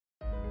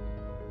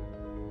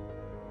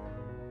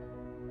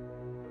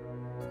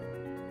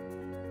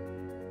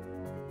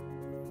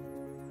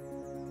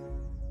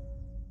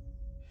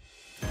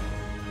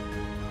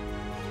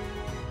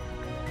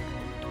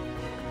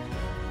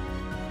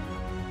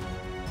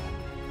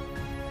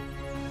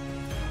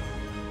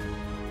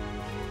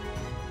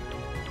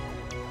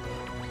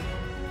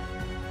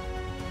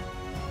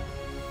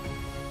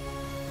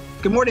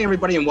Good morning,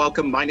 everybody, and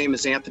welcome. My name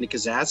is Anthony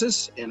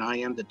KAZAZIS, and I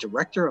am the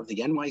director of the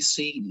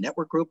NYC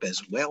Network Group,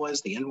 as well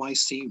as the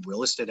NYC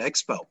Real Estate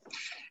Expo.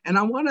 And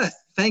I want to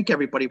thank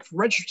everybody for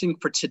registering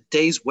for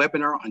today's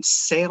webinar on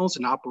sales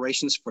and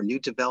operations for new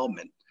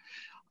development,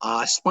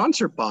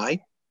 sponsored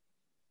by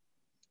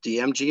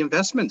DMG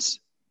Investments.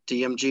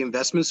 DMG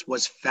Investments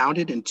was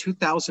founded in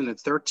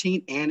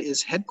 2013 and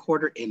is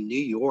headquartered in New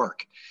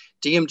York.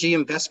 DMG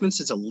Investments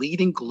is a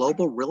leading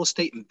global real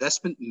estate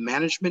investment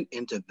management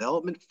and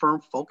development firm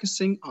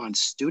focusing on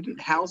student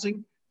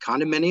housing,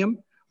 condominium,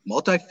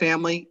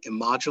 multifamily,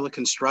 and modular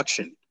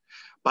construction.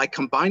 By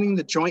combining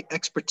the joint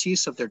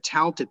expertise of their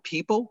talented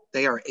people,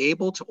 they are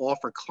able to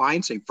offer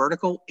clients a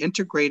vertical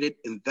integrated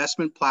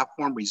investment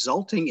platform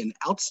resulting in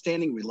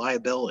outstanding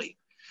reliability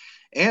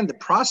and the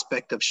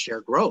prospect of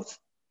shared growth.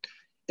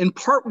 In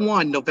part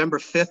one, November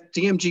 5th,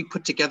 DMG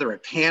put together a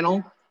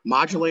panel,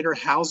 Modulator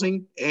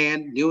Housing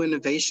and New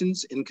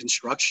Innovations in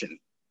Construction.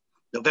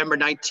 November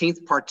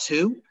 19th, part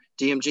two,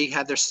 DMG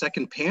had their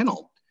second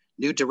panel,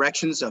 New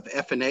Directions of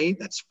F&A,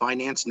 that's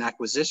Finance and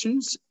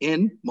Acquisitions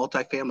in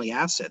Multifamily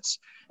Assets.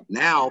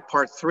 Now,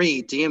 part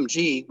three,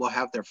 DMG will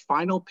have their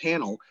final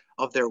panel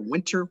of their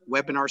winter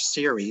webinar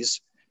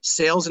series,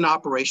 Sales and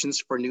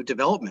Operations for New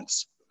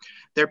Developments.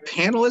 Their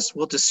panelists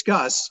will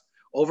discuss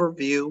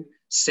overview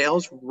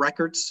sales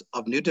records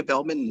of new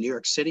development in New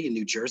York City and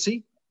New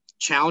Jersey,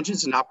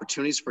 challenges and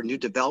opportunities for new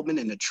development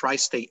in the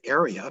tri-state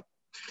area,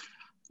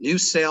 new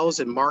sales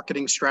and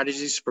marketing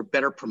strategies for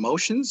better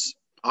promotions,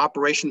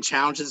 operation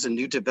challenges and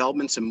new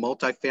developments in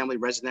multifamily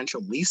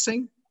residential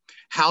leasing,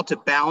 how to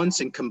balance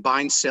and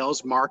combine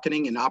sales,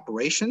 marketing, and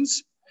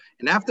operations.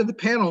 And after the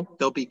panel,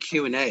 there'll be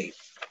Q&A.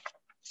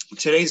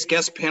 Today's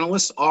guest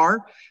panelists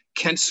are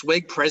Kent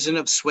SWIG, president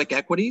of SWIG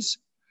Equities,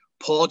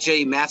 Paul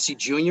J. MASSEY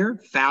Jr.,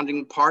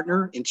 founding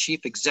partner and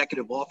chief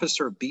executive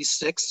officer of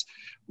B6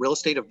 Real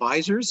Estate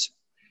Advisors,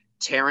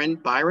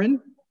 TARYN BYRON,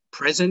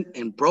 president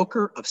and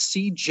broker of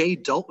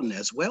CJ Dalton,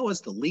 as well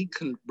as the lead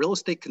real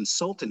estate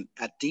consultant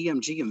at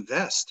DMG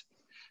Invest,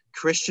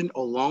 Christian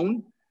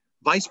Olone,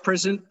 vice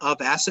president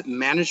of asset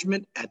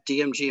management at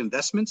DMG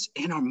Investments,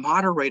 and our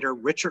moderator,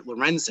 Richard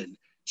Lorenzen,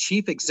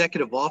 chief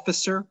executive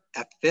officer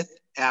at Fifth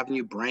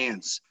Avenue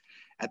Brands.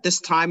 At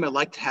this time, I'd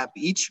like to have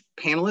each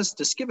panelist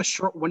just give a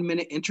short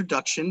 1-minute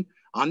introduction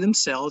on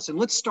themselves. And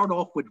let's start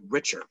off with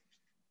Richard.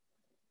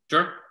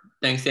 Sure.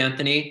 Thanks,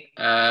 Anthony.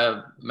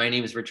 My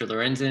name is Richard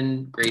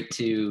Lorenzen. Great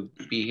to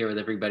be here with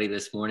everybody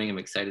this morning. I'm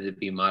excited to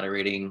be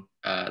moderating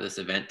this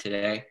event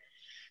today.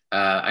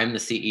 I'm the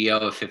CEO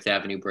of Fifth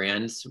Avenue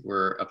Brands.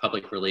 We're a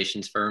public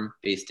relations firm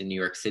based in New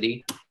York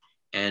City,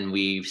 and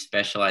we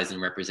specialize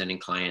in representing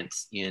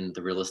clients in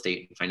the real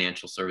estate and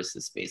financial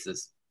services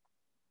spaces.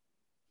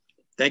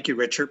 Thank you,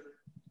 Richard.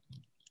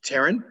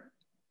 TARYN?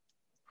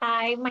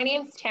 Hi, my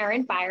name is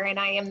TARYN BYRON.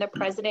 I am the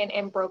president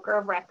and broker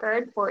of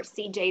record for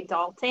CJ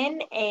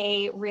Dalton,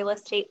 a real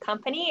estate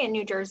company in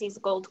New Jersey's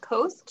Gold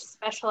Coast,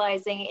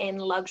 specializing in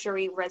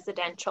luxury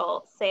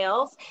residential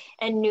sales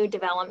and new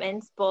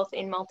developments, both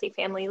in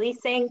multifamily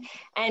leasing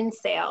and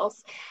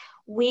sales.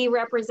 We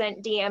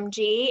represent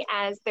DMG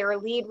as their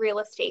lead real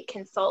estate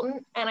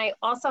consultant, and I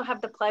also have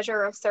the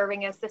pleasure of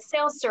serving as the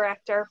sales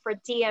director for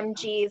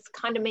DMG's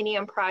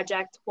condominium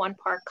project, One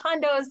Park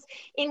Condos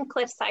in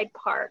Cliffside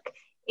Park.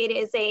 It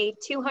is a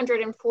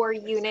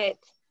 204-unit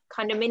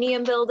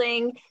condominium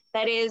building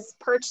that is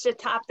perched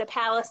atop the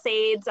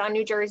Palisades on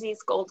New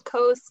Jersey's Gold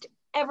Coast.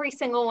 Every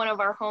single one of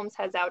our homes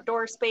has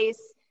outdoor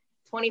space,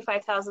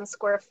 25,000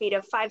 square feet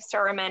of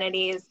 5-star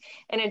amenities,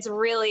 and it's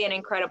really an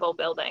incredible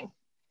building.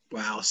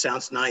 Wow,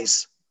 sounds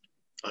nice.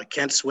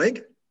 Kent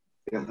SWIG?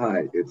 Yeah,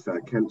 hi, it's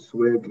Kent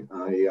SWIG.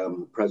 I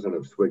am president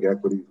of SWIG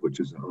Equities,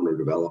 which is an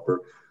owner-developer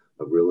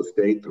of real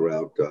estate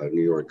throughout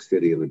New York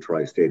City and the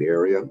tri-state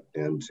area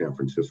and San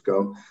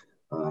Francisco.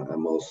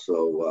 I'm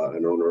also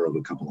an owner of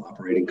a couple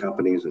operating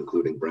companies,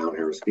 including Brown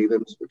Harris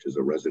Stevens, which is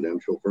a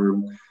residential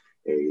firm,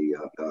 a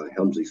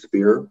Helmsley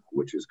Spear,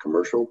 which is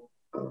commercial,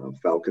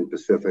 Falcon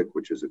Pacific,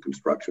 which is a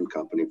construction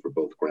company for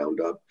both ground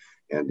up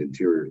and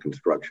interior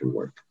construction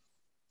work.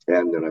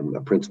 And then I'm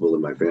a principal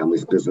in my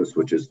family's business,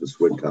 which is the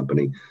SWIG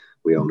company.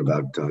 We own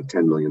about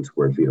 10 million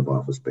square feet of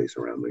office space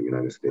around the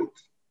United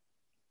States.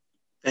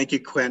 Thank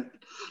you, Quint.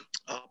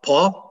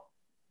 Paul?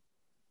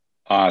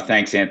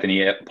 Thanks,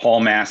 Anthony. Paul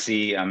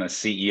Massey. I'm the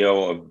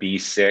CEO of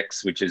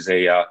B6, which is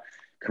a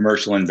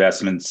commercial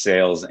investment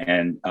sales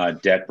and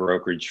debt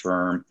brokerage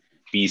firm.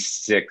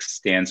 B6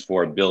 stands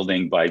for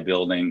building by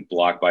building,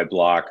 block by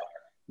block,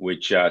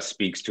 which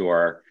speaks to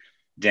our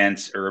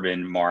dense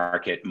urban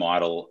market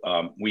model.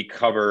 We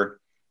cover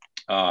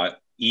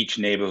each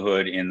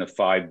neighborhood in the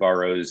 5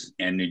 boroughs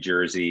in New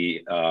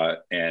Jersey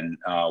and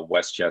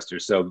Westchester,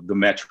 so the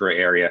metro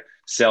area,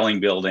 selling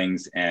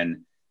buildings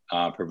and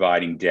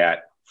providing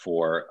debt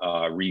for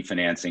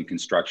refinancing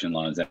construction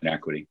loans and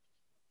equity.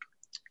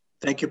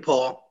 Thank you,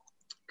 Paul.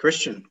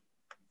 Christian.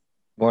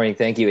 Morning.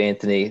 Thank you,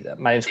 Anthony.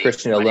 My name is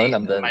Christian Olone.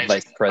 I'm the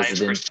Vice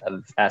President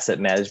of Asset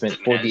Management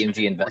for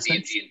DMG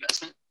Investments.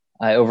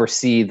 I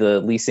oversee the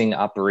leasing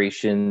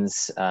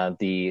operations,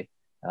 the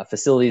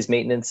facilities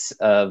maintenance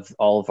of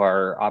all of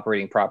our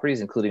operating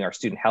properties, including our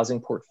student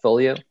housing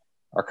portfolio,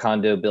 our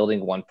condo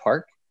building One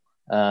Park,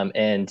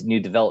 and new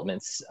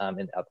developments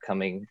and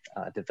upcoming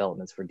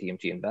developments for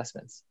DMG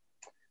Investments.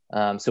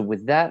 So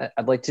with that,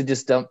 I'd like to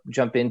just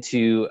jump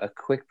into a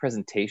quick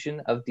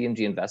presentation of DMG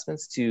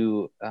Investments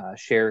to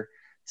share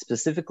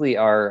specifically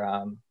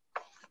our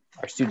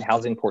student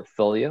housing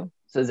portfolio.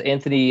 So as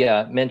Anthony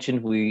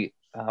mentioned, we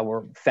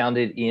were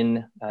founded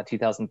in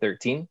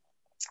 2013.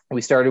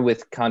 We started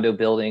with condo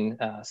building,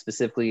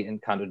 specifically in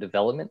condo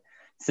development.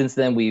 Since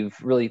then, we've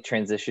really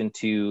transitioned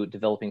to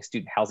developing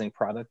student housing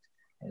product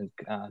and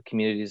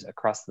communities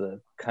across the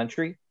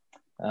country.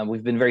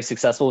 We've been very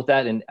successful with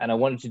that. And I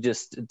wanted to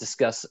just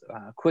discuss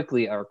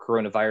quickly our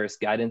coronavirus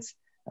guidance.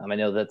 I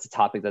know that's a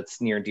topic that's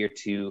near and dear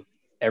to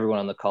everyone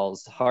on the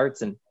call's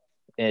hearts. And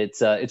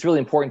it's really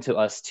important to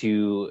us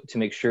to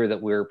make sure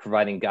that we're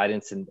providing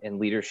guidance and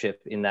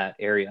leadership in that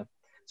area.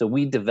 So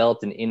we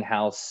developed an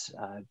in-house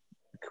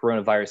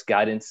coronavirus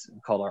guidance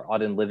called our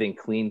Auden Living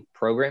Clean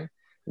program,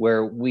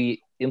 where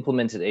we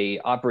implemented a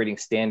operating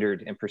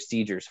standard and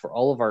procedures for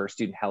all of our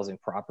student housing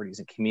properties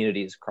and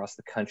communities across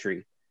the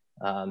country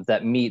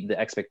that meet the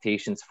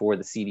expectations for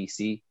the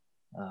CDC,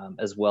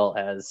 as well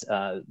as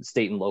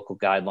state and local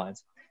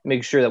guidelines.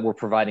 Make sure that we're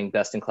providing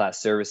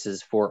best-in-class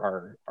services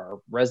for our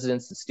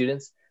residents and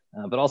students,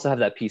 but also have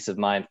that peace of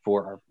mind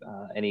for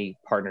any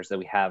partners that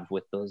we have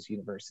with those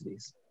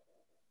universities.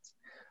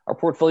 Our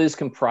portfolio is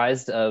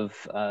comprised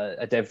of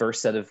a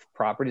diverse set of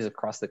properties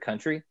across the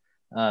country,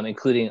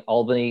 including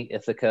Albany,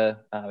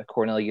 Ithaca,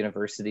 Cornell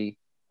University,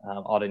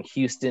 Auden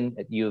Houston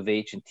at U of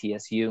H and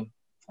TSU,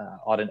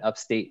 Auden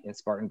Upstate in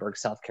Spartanburg,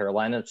 South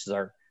Carolina, which is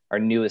our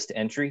newest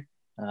entry.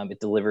 It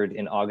delivered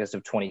in August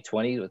of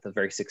 2020 with a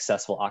very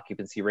successful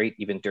occupancy rate,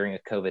 even during a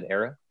COVID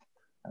era.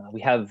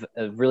 We have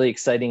a really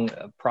exciting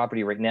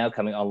property right now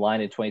coming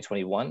online in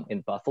 2021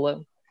 in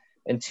Buffalo,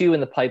 and two in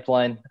the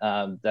pipeline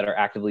that are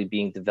actively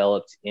being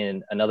developed,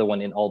 in another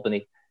one in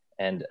Albany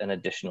and an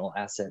additional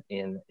asset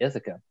in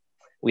Ithaca.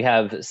 We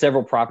have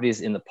several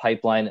properties in the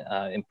pipeline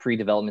in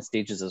pre-development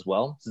stages as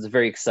well. So it's a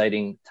very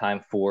exciting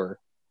time for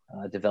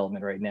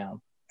development right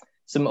now.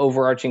 Some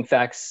overarching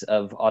facts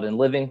of Auden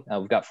Living.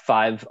 We've got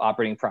 5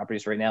 operating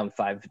properties right now in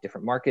 5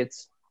 different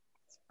markets.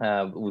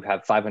 We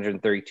have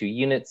 532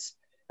 units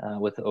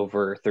with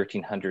over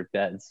 1,300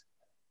 beds.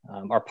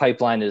 Our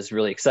pipeline is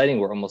really exciting.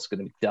 We're almost going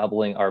to be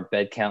doubling our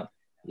bed count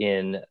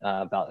in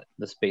about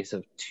the space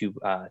of 2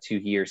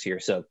 years here.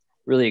 So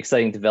really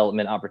exciting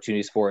development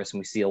opportunities for us. And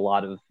we see a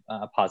lot of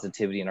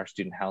positivity in our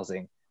student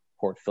housing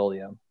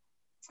portfolio.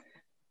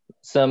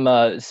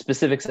 Some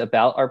specifics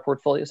about our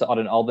portfolio. So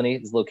Auden Albany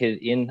is located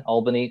in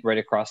Albany, right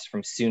across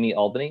from SUNY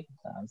Albany.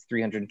 It's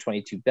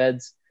 322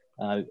 beds,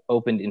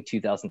 opened in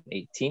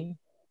 2018.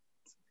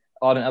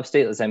 Auden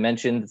Upstate, as I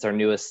mentioned, it's our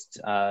newest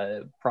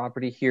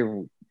property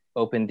here,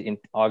 opened in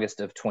August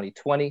of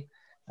 2020,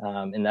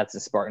 and that's in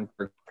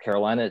Spartanburg,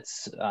 Carolina.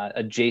 It's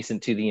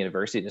adjacent to the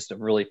university, just a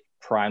really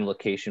prime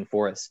location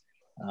for us,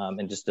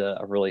 and just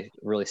a really,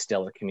 really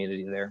stellar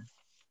community there.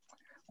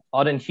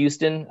 Auden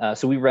Houston,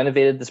 so we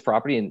renovated this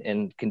property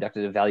and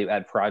conducted a value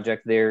add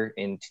project there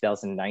in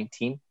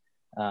 2019,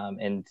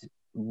 and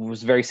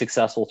was very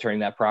successful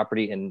turning that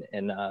property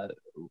and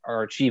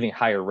are achieving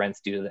higher rents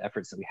due to the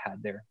efforts that we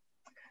had there.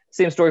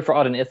 Same story for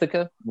Auden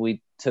Ithaca.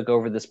 We took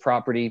over this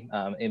property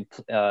and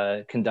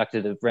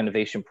conducted a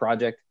renovation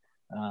project.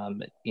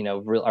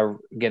 Are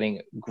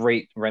getting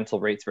great rental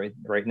rates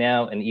right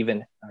now, and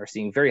even are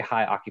seeing very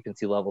high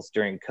occupancy levels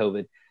during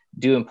COVID,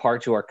 due in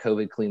part to our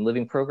COVID Clean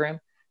Living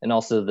program, and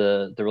also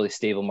the really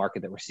stable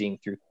market that we're seeing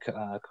through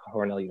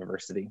Cornell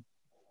University.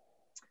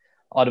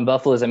 Auden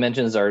Buffalo, as I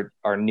mentioned, is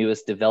our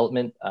newest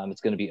development. It's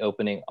going to be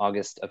opening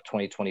August of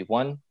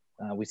 2021.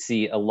 We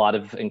see a lot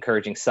of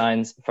encouraging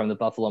signs from the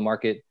Buffalo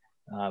market.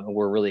 And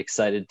we're really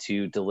excited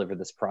to deliver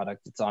this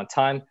product. It's on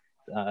time,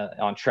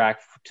 on track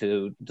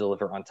to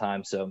deliver on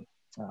time. So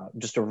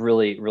just a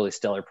really, really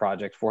stellar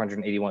project,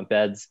 481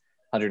 beds,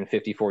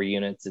 154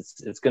 units.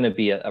 It's going to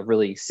be a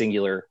really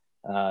singular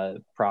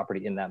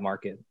property in that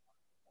market.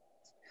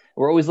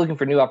 We're always looking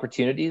for new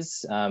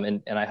opportunities,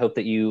 and I hope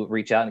that you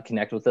reach out and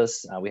connect with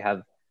us. We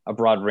have a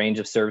broad range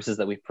of services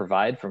that we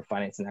provide, from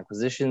finance and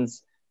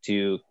acquisitions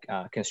to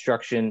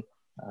construction,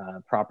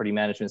 property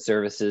management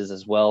services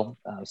as well.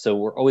 So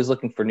we're always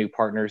looking for new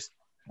partners,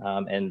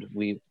 and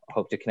we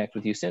hope to connect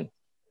with you soon.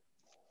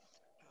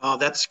 Oh,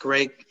 that's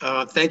great.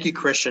 Thank you,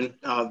 Christian.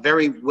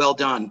 Very well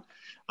done.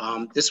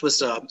 This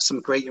was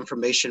some great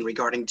information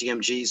regarding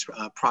DMG's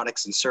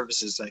products and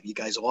services that you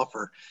guys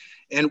offer.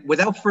 And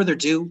without further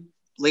ado,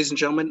 ladies and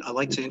gentlemen, I'd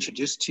like to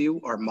introduce to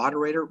you our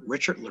moderator,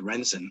 Richard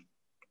Lorenzen.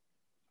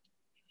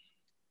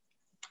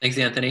 Thanks,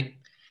 Anthony.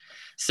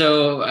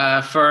 So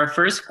for our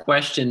first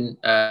question,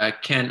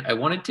 Ken, I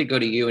wanted to go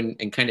to you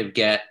and kind of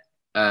get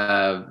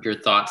your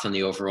thoughts on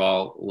the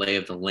overall lay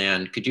of the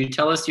land. Could you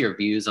tell us your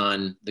views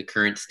on the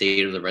current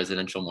state of the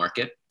residential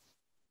market?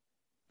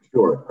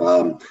 Sure.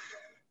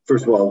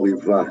 First of all,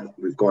 we've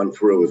gone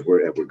through, as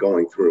we're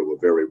going through, a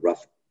very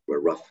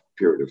rough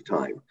period of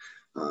time.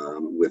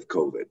 with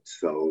COVID.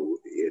 So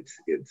it's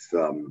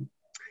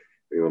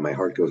my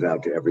heart goes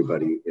out to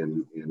everybody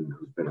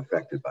who's been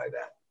affected by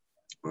that.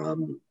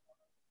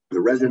 The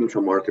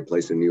residential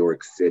marketplace in New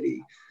York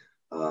City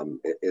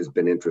has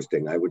been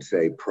interesting. I would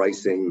say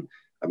pricing,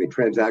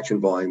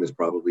 transaction volume is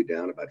probably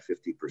down about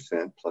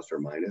 50% plus or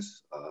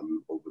minus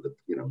over the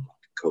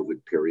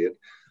COVID period.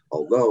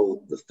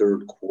 Although the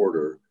third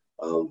quarter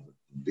of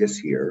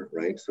this year,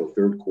 right? So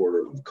third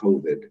quarter of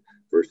COVID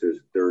versus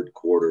third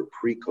quarter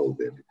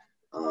pre-COVID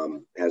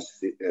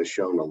has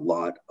shown a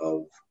lot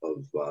of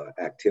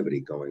activity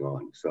going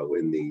on. So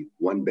in the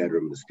one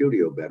bedroom, the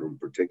studio bedroom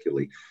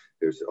particularly,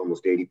 there's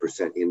almost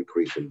 80%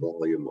 increase in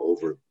volume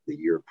over the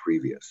year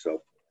previous.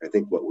 So I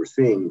think what we're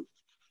seeing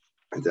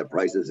is that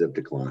prices have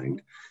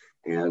declined,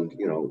 and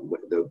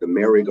the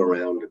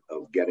merry-go-round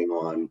of getting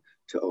on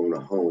to own a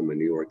home in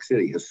New York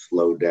City has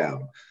slowed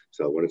down.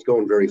 So when it's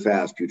going very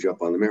fast, you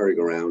jump on the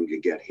merry-go-round, you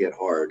get hit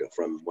hard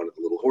from one of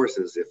the little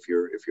horses if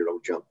you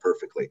don't jump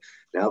perfectly.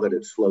 Now that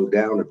it's slowed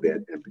down a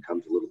bit and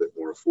becomes a little bit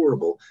more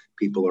affordable,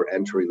 people are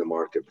entering the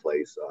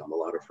marketplace, a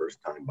lot of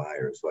first-time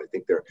buyers. So I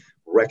think they're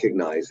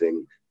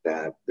recognizing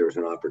that there's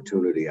an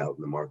opportunity out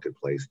in the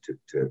marketplace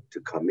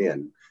to come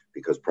in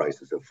because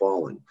prices have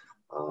fallen.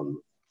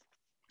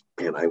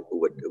 And I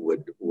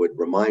would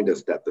remind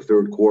us that the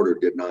third quarter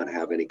did not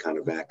have any kind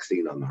of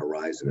vaccine on the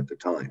horizon at the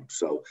time.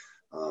 So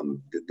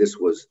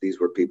these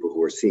were people who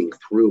were seeing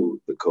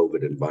through the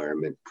COVID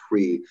environment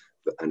pre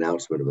the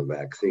announcement of a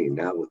vaccine.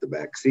 Now with the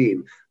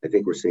vaccine, I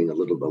think we're seeing a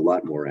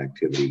lot more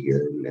activity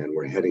here, and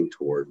we're heading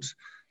towards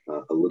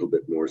a little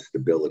bit more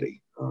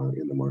stability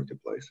in the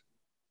marketplace.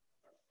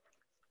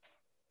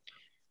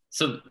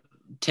 So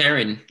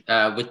TARYN,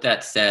 with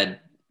that said,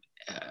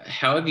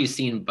 how have you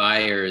seen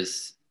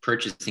buyers'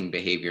 purchasing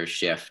behavior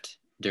shift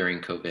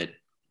during COVID?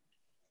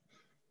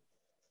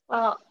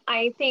 Well,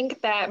 I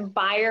think that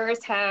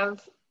buyers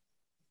have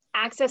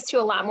access to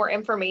a lot more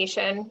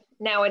information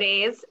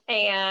nowadays.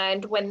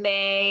 And when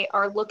they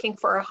are looking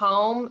for a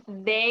home,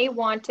 they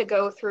want to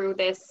go through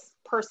this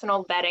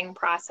personal vetting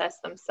process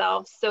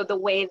themselves. So the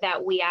way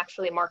that we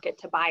actually market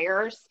to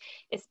buyers,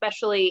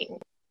 especially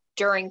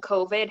during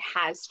COVID,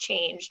 has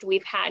changed.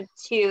 We've had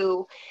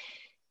to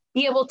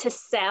be able to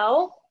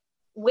sell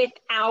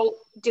without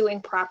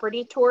doing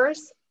property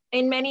tours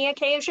in many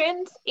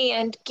occasions,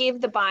 and give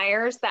the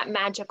buyers that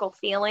magical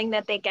feeling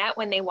that they get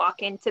when they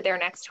walk into their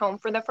next home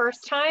for the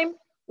first time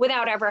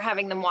without ever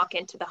having them walk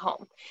into the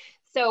home.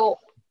 So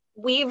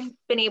we've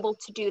been able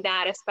to do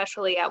that,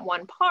 especially at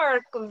One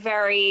Park,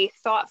 very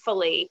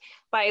thoughtfully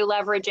by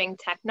leveraging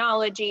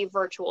technology,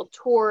 virtual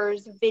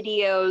tours,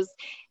 videos.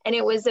 And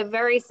it was a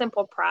very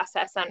simple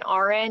process on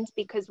our end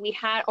because we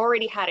had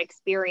already had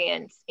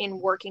experience in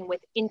working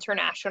with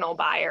international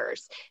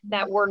buyers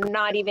that were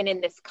not even in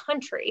this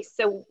country.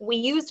 So we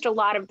used a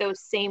lot of those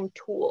same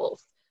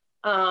tools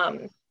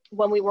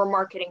when we were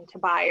marketing to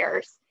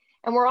buyers.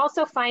 And we're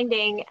also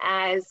finding,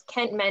 as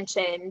Kent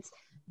mentioned,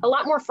 a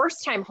lot more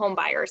first-time home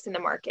buyers in the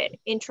market.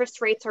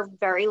 Interest rates are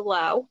very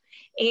low,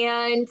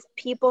 and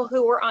people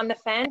who were on the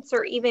fence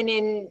or even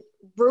in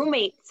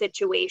roommate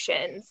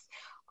situations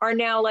are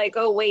now like,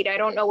 oh, wait, I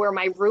don't know where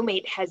my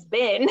roommate has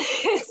been.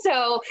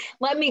 So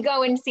let me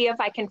go and see if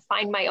I can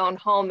find my own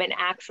home and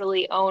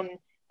actually own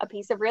a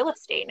piece of real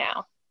estate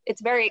now.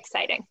 It's very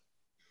exciting.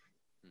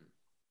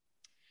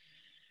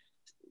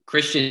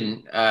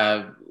 Christian,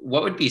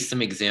 what would be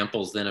some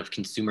examples then of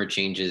consumer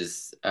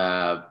changes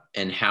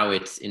and how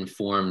it's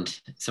informed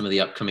some of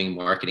the upcoming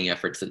marketing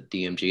efforts that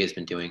DMG has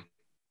been doing?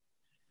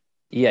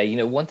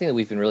 Yeah, one thing that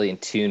we've been really in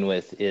tune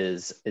with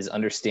is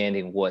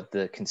understanding what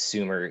the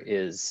consumer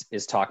is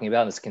talking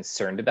about and is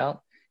concerned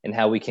about, and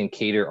how we can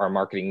cater our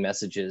marketing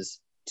messages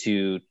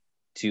to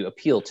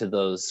appeal to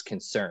those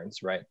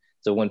concerns, right?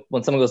 So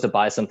when someone goes to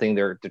buy something,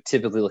 they're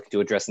typically looking to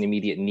address an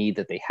immediate need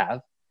that they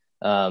have.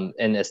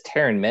 And as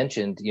TARYN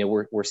mentioned,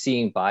 we're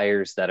seeing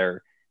buyers that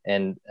are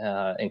and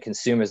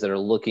consumers that are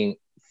looking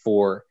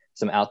for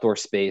some outdoor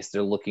space.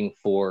 They're looking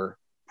for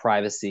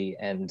privacy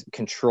and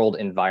controlled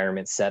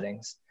environment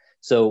settings.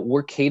 So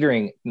we're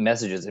catering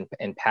messages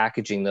and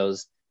packaging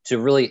those to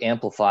really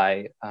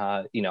amplify,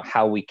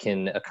 how we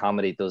can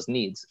accommodate those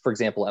needs. For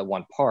example, at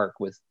One Park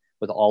with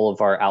all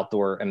of our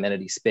outdoor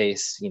amenity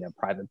space,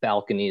 private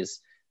balconies,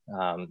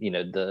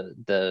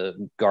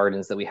 the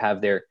gardens that we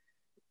have there.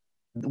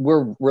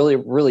 We're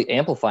really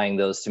amplifying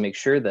those to make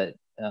sure that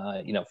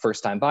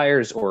first-time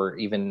buyers or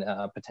even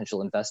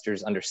potential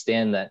investors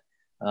understand that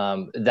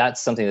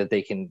that's something that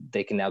they can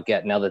now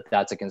get now that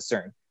that's a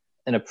concern.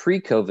 In a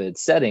pre-COVID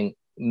setting,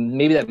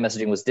 maybe that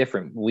messaging was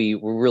different. We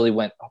really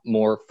went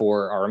more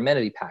for our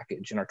amenity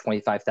package and our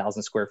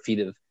 25,000 square feet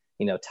of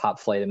top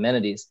flight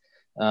amenities.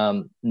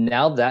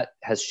 Now that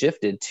has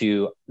shifted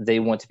to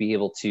they want to be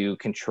able to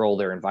control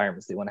their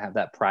environments. They want to have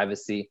that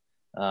privacy.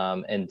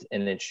 And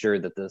ensure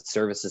that the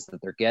services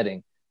that they're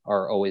getting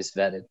are always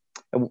vetted.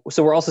 And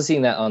so we're also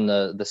seeing that on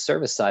the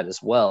service side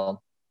as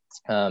well,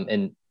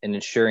 and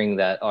ensuring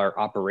that our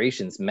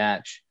operations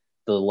match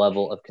the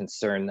level of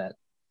concern that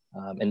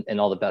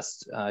and all the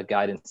best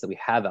guidance that we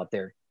have out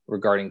there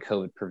regarding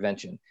COVID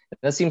prevention. And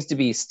that seems to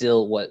be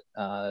still what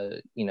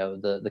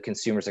the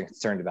consumers are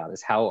concerned about,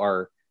 is how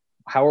are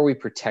we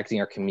protecting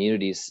our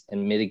communities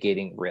and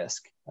mitigating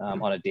risk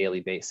on a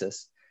daily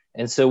basis.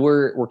 And so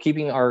we're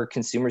keeping our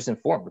consumers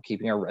informed. We're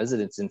keeping our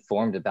residents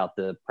informed about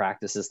the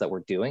practices that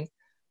we're doing,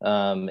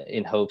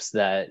 in hopes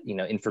that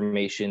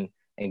information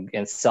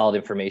and solid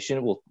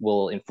information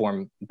will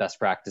inform best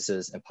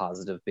practices and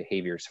positive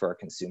behaviors for our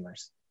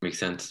consumers. Makes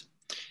sense.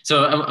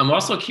 So I'm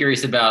also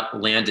curious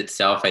about land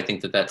itself. I think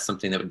that that's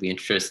something that would be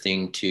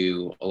interesting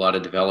to a lot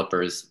of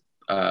developers.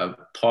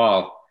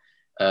 Paul,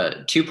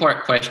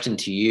 two-part question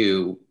to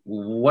you.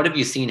 What have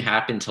you seen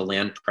happen to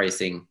land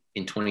pricing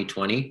in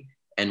 2020?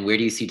 And where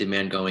do you see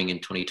demand going in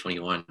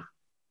 2021?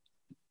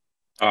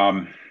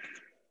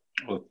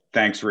 Well,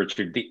 thanks,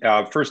 Richard.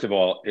 First of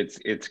all,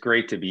 it's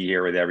great to be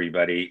here with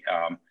everybody.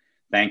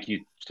 Thank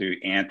you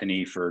to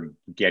Anthony for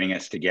getting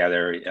us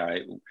together.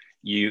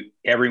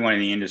 Everyone in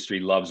the industry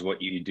loves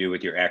what you do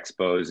with your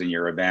expos and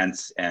your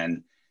events,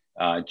 and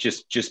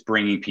just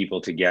bringing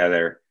people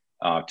together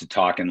to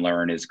talk and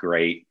learn is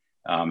great.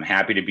 I'm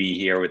happy to be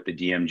here with the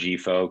DMG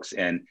folks,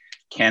 and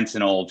Kent's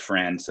an old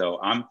friend, so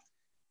I'm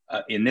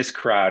in this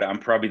crowd. I'm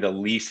probably the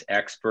least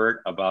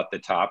expert about the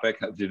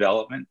topic of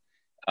development,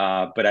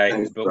 but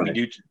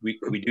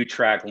we do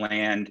track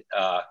land,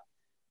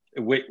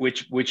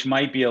 which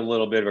might be a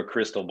little bit of a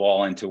crystal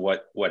ball into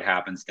what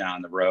happens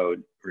down the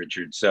road,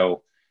 Richard.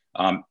 So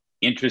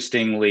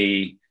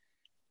interestingly,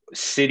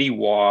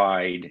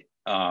 citywide,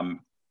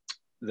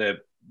 the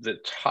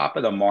top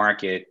of the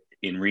market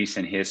in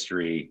recent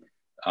history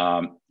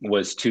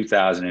was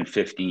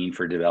 2015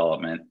 for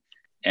development,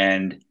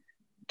 and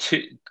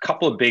a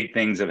couple of big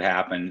things have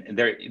happened.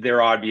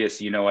 They're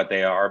obvious, you know what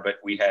they are, but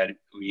we had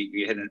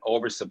an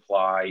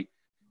oversupply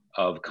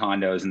of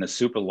condos in the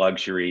super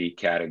luxury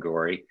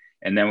category,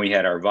 and then we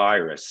had our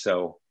virus.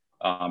 So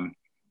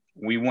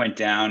we went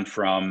down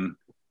from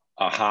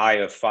a high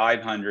of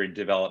 500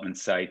 development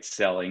sites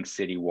selling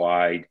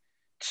citywide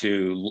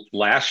to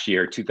last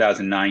year,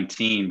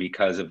 2019,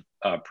 because of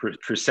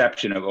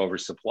perception of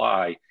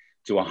oversupply,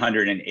 to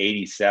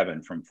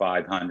 187 from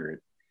 500.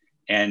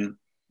 And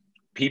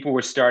people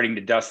were starting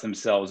to dust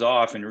themselves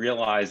off and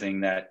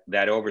realizing that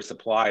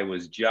oversupply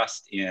was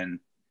just in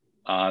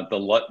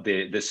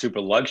the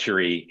super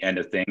luxury end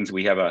of things.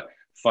 We have a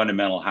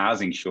fundamental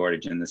housing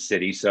shortage in the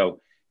city.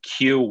 So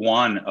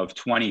Q1 of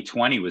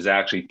 2020 was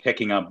actually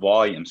picking up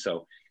volume.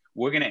 So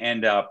we're going to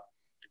end up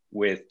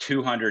with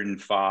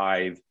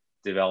 205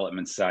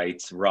 development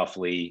sites,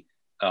 roughly,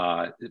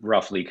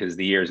 because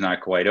the year is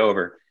not quite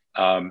over,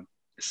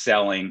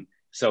 selling.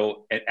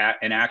 So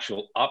an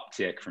actual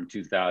uptick from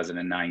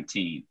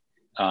 2019,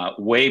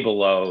 way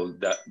below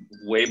the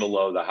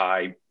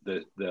high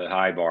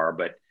bar,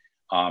 but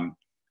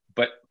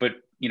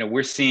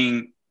we're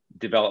seeing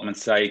development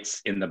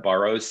sites in the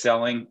boroughs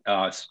selling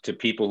to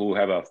people who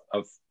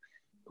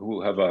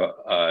have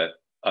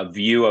a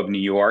view of New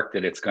York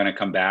that it's going to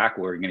come back.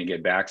 We're going to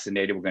get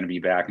vaccinated. We're going to be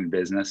back in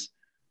business.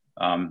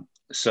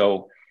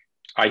 So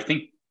I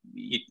think,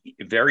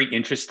 very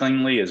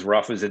interestingly, as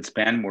rough as it's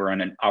been, we're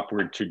on an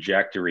upward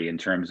trajectory in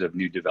terms of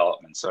new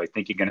development. So I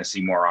think you're going to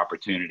see more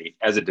opportunity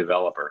as a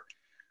developer.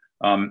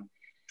 On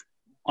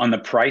the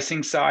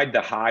pricing side, the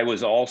high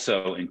was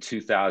also in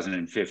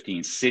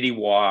 2015.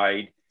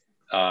 Citywide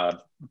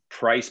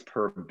price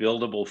per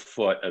buildable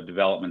foot of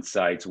development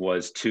sites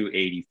was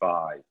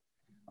 $285.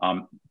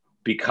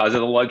 Because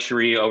of the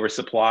luxury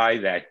oversupply,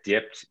 that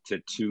dipped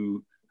to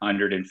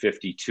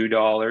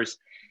 $252.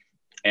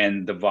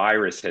 And the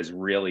virus has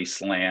really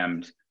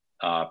slammed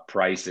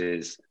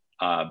prices.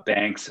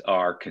 Banks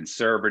are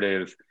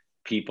conservative.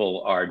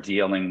 People are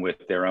dealing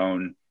with their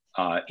own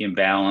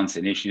imbalance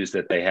and issues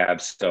that they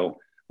have. So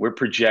we're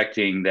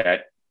projecting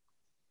that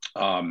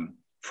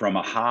from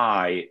a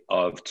high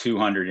of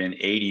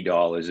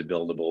 $280 a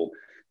buildable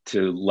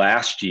to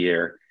last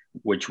year,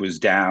 which was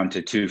down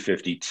to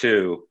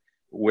 $252,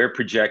 we're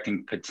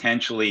projecting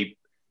potentially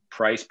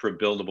price per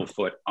buildable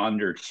foot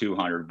under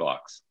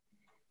 $200.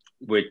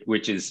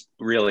 Which is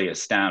really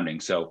astounding.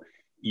 So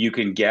you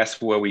can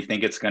guess where we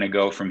think it's going to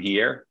go from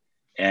here.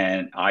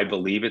 And I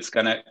believe it's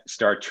going to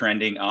start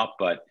trending up.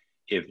 But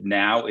if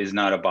now is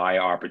not a buy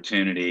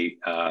opportunity,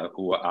 I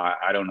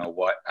don't know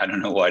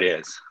what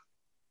is.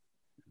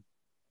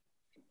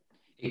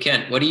 Hey,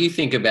 Kent, what do you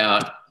think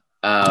about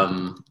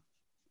the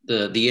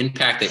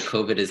impact that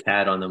COVID has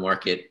had on the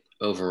market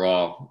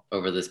overall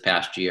over this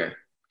past year?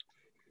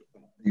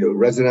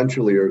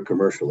 Residentially or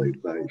commercially?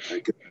 Why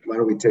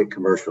don't we take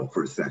commercial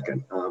for a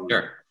second?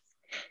 Sure.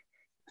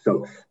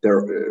 So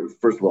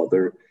first of all,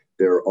 we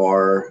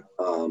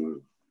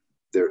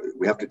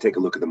have to take a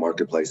look at the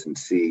marketplace and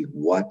see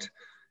what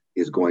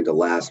is going to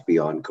last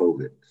beyond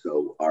COVID.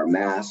 So our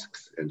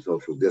masks and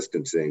social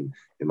distancing,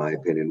 in my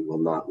opinion, will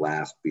not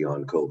last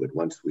beyond COVID.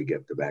 Once we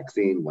get the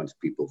vaccine, once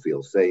people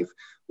feel safe,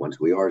 once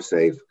we are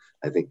safe,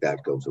 I think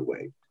that goes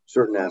away.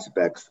 Certain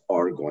aspects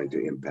are going to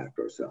impact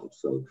ourselves.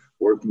 So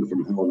working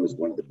from home is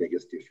one of the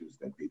biggest issues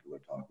that people are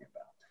talking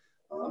about.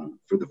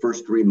 For the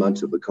first 3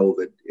 months of the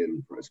COVID,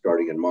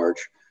 starting in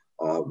March,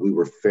 we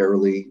were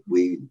the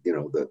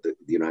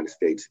United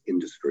States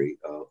industry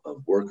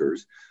of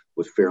workers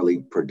was fairly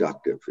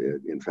productive.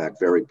 In fact,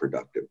 very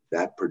productive.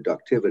 That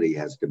productivity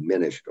has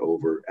diminished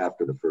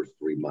after the first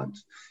 3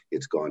 months.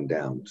 It's gone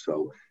down.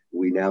 So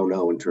we now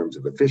know in terms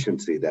of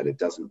efficiency that it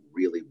doesn't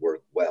really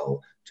work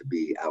well to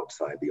be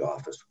outside the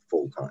office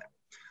full time.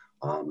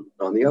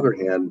 On the other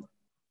hand,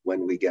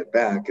 when we get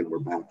back and we're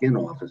back in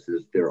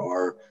offices, there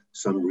are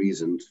some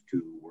reasons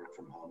to work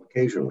from home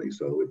occasionally.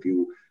 So if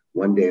you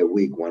 1 day a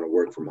week want to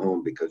work from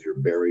home because you're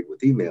buried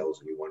with emails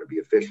and you want to be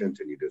efficient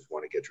and you just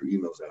want to get your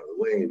emails out of the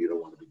way and you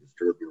don't want to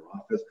disturb your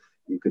office,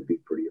 you could be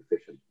pretty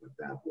efficient with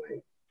that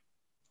way.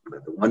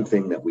 But the one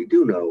thing that we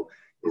do know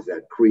is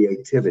that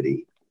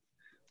creativity,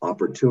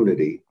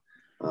 opportunity,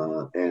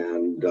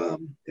 and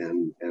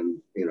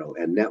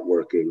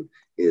networking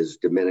is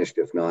diminished,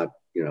 if not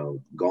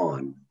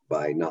gone,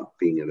 by not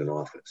being in an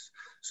office.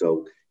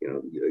 So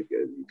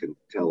you can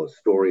tell a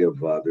story of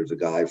there's a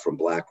guy from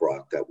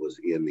BlackRock that was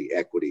in the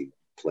equity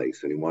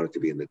place and he wanted to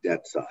be in the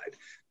debt side.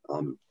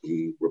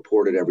 He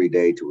reported every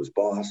day to his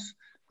boss.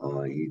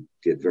 He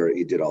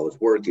did all his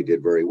work. He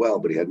did very well,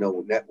 but he had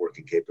no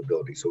networking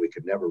capability, so he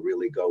could never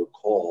really go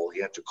call.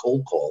 He had to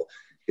cold call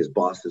his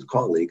boss's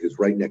colleague, who's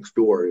right next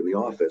door in the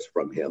office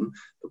from him,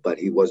 but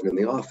he wasn't in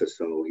the office,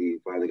 so he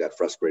finally got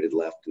frustrated,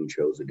 left, and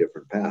chose a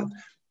different path.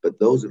 But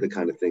those are the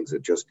kind of things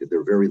that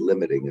they're very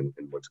limiting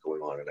in what's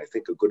going on. And I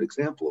think a good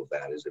example of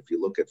that is if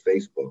you look at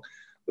Facebook,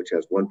 which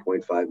has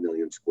 1.5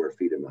 million square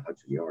feet in the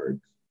Hudson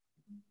Yards,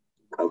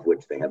 of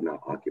which they have not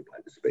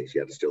occupied the space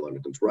yet, it's still under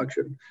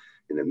construction.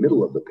 In the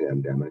middle of the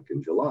pandemic,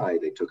 in July,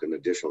 they took an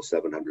additional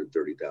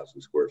 730,000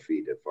 square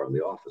feet at Farley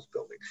office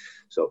building.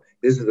 So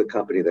this is a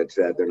company that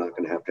said they're not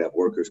going to have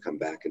workers come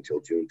back until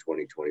June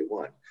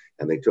 2021.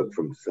 And they took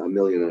from 1.5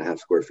 million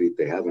square feet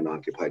they haven't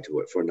occupied to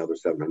it for another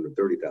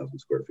 730,000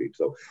 square feet.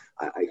 So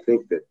I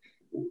think that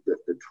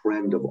the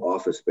trend of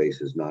office space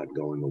is not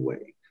going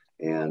away.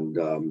 And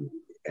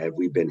have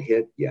we been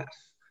hit? Yes.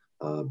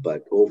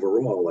 But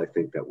overall, I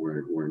think that we're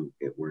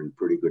in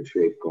pretty good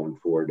shape going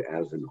forward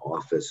as an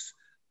office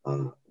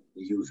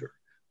user.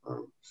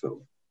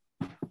 So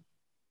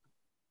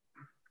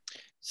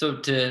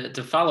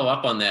to follow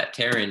up on that,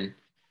 TARYN,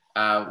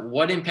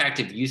 what impact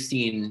have you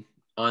seen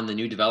on the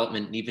new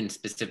development, and even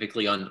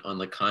specifically on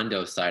the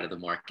condo side of the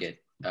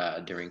market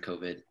during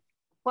COVID?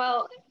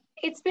 Well,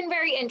 it's been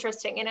very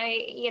interesting, and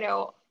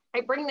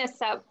I bring this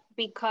up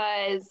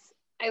because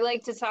I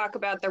like to talk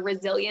about the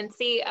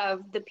resiliency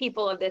of the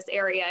people of this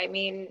area. I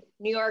mean,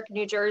 New York,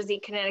 New Jersey,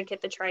 Connecticut,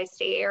 the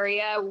tri-state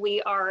area,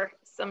 we are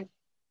some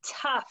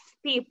tough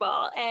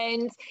people.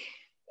 And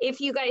if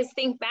you guys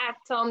think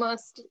back to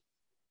almost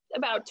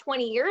about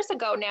 20 years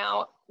ago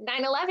now,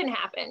 9/11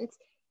 happened.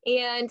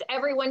 And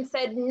everyone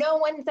said, no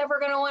one's ever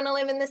going to want to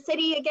live in the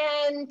city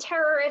again,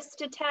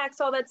 terrorist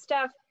attacks, all that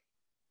stuff.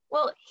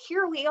 Well,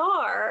 here we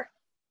are.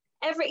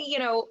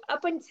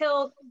 Up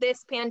until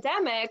this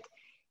pandemic,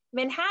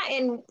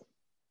 Manhattan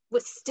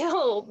was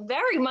still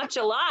very much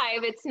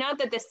alive. It's not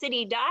that the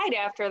city died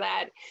after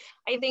that.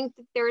 I think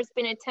that there's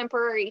been a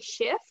temporary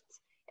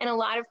shift, and a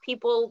lot of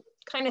people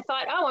kind of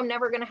thought, oh, I'm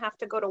never going to have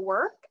to go to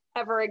work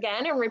ever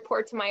again and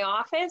report to my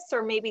office,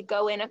 or maybe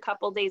go in a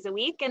couple days a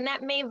week. And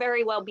that may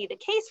very well be the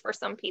case for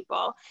some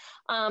people.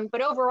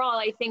 But overall,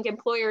 I think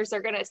employers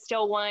are going to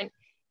still want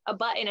a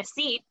butt in a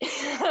seat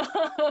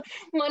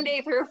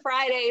Monday through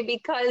Friday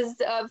because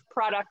of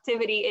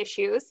productivity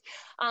issues.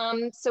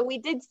 So we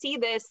did see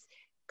this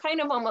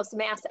kind of almost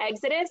mass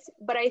exodus,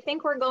 but I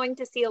think we're going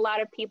to see a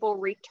lot of people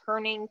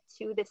returning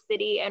to the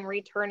city and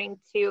returning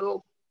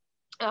to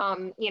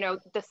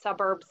the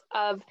suburbs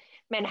of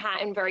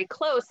Manhattan very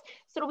close.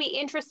 So it'll be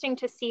interesting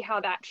to see how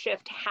that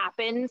shift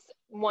happens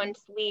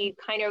once we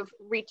kind of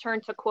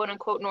return to quote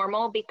unquote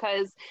normal,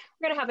 because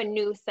we're going to have a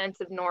new sense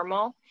of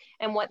normal.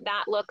 And what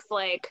that looks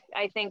like,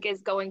 I think,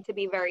 is going to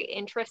be very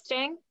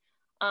interesting.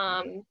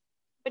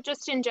 But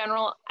just in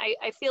general,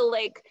 I feel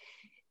like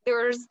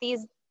there's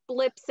these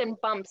blips and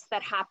bumps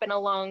that happen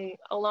along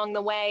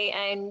the way.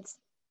 And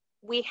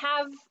we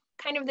have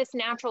kind of this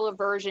natural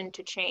aversion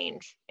to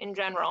change in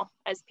general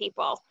as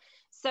people.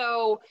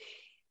 So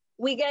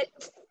we get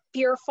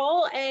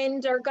fearful,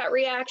 and our gut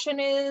reaction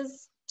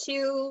is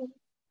to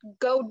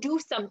go do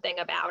something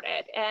about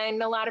it.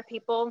 And a lot of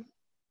people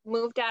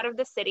moved out of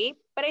the city,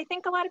 but I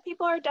think a lot of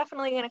people are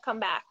definitely going to come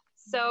back.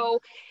 So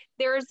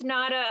there's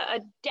not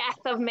a death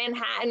of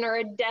Manhattan or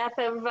a death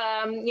of,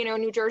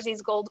 New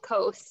Jersey's Gold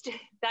Coast.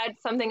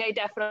 That's something I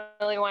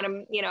definitely want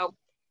to,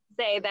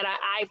 say that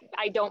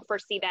I don't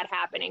foresee that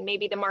happening.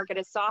 Maybe the market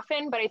has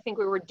softened, but I think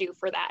we were due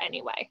for that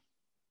anyway.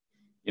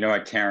 You know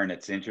what, TARYN,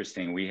 it's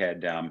interesting. We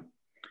had,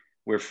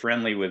 we're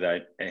friendly with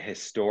a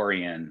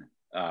historian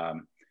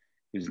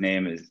whose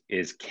name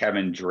is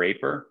Kevin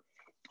Draper.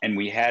 And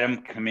we had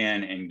him come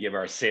in and give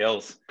our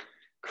sales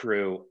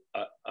crew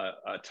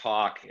a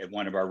talk at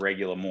one of our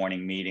regular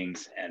morning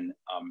meetings. And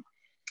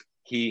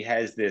he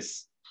has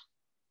this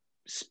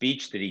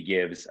speech that he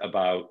gives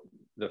about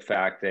the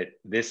fact that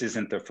this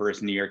isn't the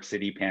first New York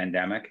City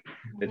pandemic,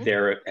 that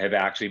there have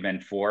actually been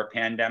 4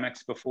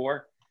 pandemics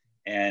before.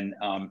 And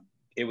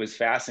it was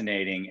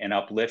fascinating and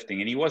uplifting.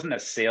 And he wasn't a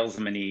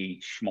salesman-y,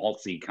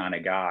 schmaltzy kind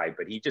of guy,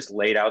 but he just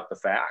laid out the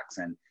facts.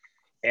 And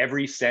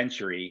every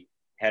century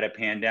had a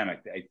pandemic.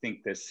 I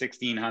think the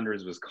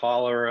 1600s was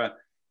cholera,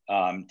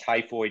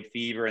 typhoid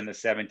fever in the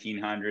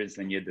 1700s,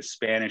 then you had the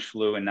Spanish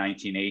flu in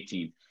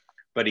 1918.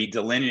 But he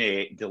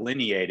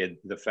delineated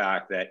the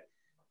fact that,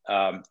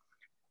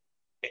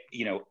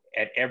 you know,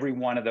 at every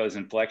one of those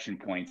inflection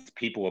points,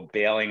 people were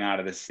bailing out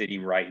of the city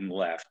right and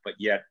left. But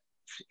yet,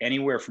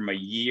 anywhere from a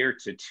year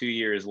to 2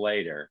 years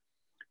later,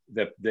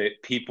 the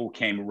people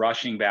came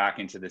rushing back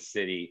into the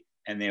city,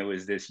 and there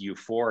was this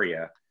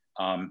euphoria.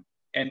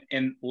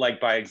 And like,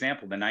 by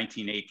example, the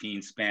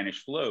 1918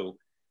 Spanish flu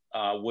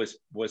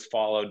was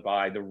followed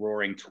by the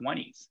Roaring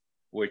 20s,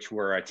 which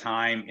were a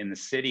time in the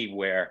city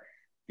where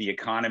the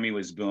economy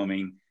was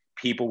booming,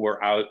 people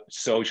were out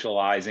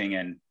socializing,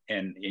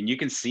 and you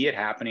can see it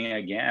happening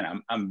again.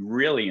 I'm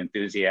really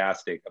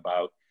enthusiastic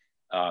about,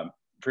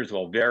 first of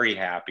all, very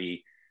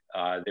happy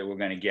that we're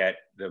going to get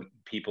the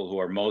people who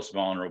are most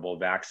vulnerable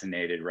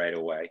vaccinated right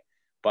away.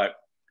 But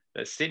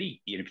the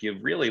city, you know, if you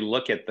really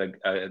look at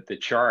the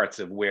charts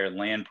of where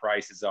land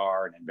prices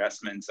are and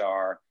investments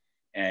are,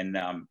 and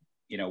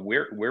you know,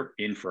 we're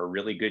in for a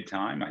really good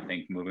time, I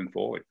think, moving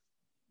forward.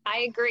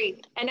 I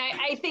agree. And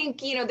I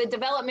think, you know, the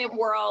development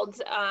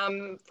world,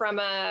 from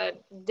a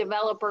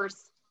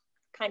developer's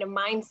kind of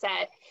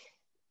mindset,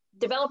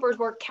 developers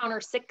work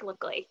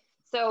counter-cyclically.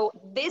 So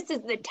this is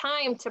the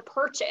time to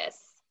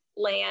purchase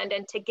land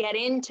and to get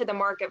into the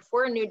market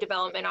for a new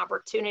development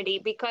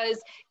opportunity, because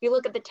if you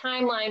look at the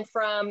timeline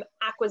from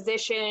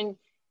acquisition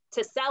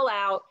to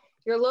sellout,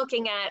 you're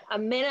looking at a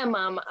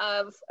minimum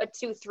of a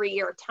 2-3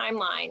 year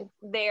timeline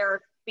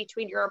there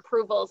between your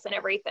approvals and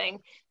everything.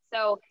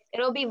 So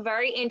it'll be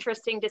very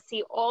interesting to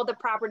see all the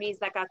properties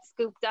that got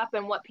scooped up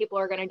and what people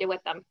are going to do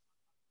with them.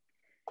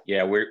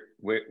 Yeah,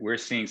 we're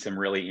seeing some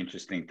really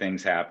interesting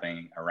things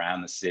happening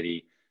around the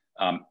city.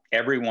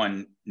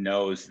 Everyone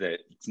knows that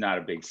it's not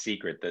a big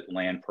secret that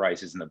land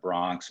prices in the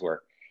Bronx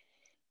were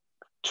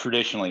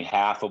traditionally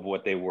half of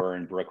what they were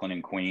in Brooklyn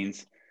and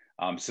Queens.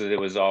 So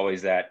there was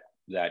always that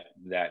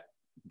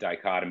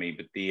dichotomy,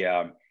 but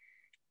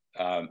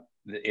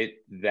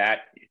that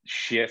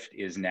shift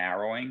is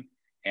narrowing.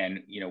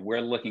 And, you know,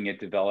 we're looking at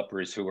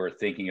developers who are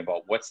thinking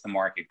about what's the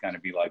market going to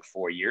be like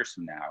 4 years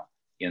from now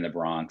in the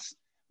Bronx,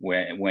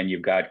 when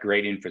you've got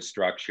great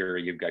infrastructure,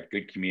 you've got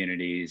good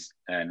communities,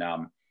 and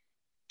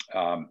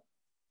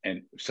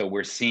so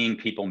we're seeing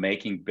people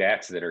making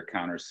bets that are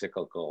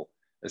counter-cyclical,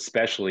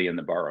 especially in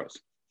the boroughs.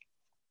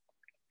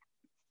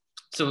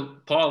 So,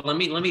 Paul, let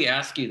me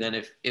ask you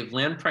then, if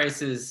land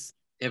prices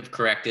have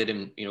corrected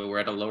and, you know, we're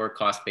at a lower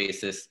cost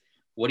basis,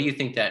 what do you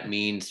think that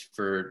means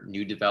for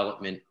new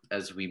development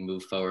as we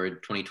move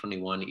forward,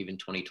 2021, even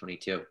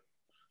 2022?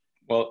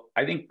 Well,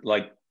 I think,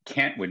 like,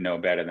 Kent would know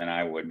better than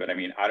I would, but I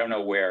mean, I don't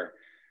know where,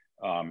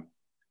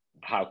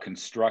 how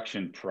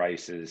construction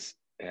prices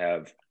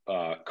have,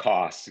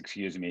 costs,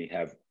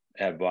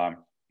 have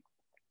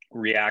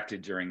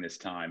reacted during this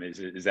time.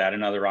 Is that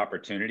another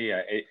opportunity?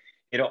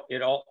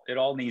 It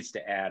all needs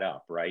to add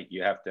up, right?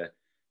 You have to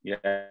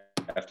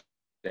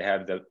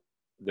have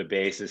the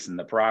basis in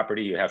the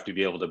property. You have to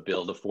be able to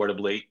build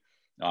affordably,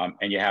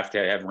 and you have to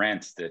have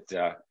rents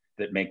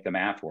that make the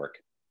math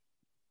work.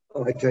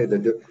 Oh, I tell you,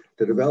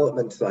 the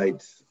development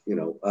sites, you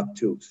know, up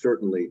to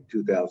certainly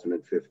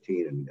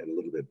 2015 and a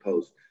little bit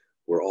post,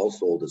 were all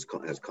sold as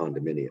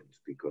condominiums,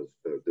 because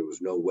there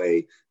was no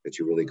way that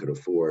you really could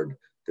afford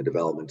the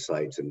development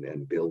sites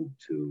and build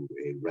to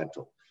a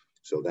rental.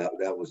 So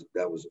that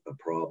was a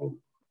problem.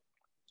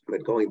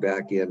 But going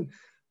back in,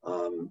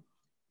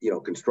 you know,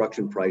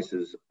 construction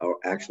prices are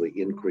actually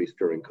increased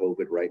during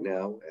COVID right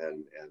now,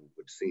 and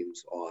which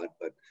seems odd,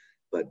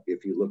 but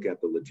if you look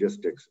at the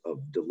logistics of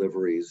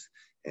deliveries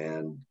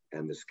and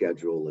the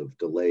schedule of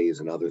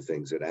delays and other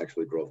things, it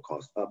actually drove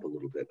costs up a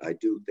little bit. I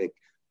do think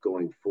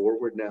going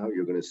forward now,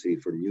 you're going to see,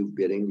 for new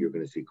bidding, you're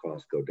going to see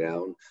costs go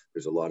down.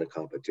 There's a lot of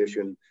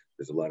competition.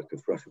 There's a lot of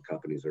construction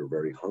companies that are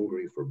very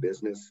hungry for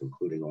business,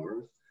 including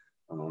ours.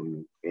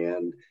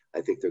 And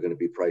I think they're going to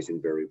be pricing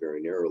very,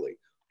 very narrowly.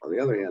 On the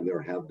other hand,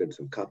 there have been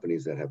some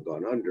companies that have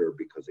gone under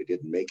because they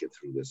didn't make it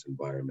through this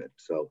environment.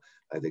 So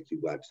I think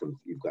you've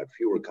got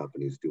fewer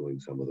companies doing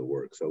some of the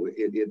work. So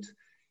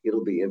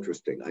it'll be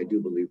interesting. I do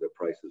believe that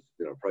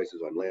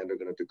prices on land are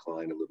going to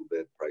decline a little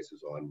bit.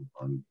 Prices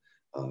on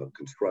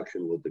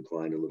construction will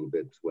decline a little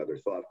bit, whether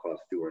soft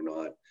costs do or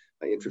not.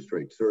 Interest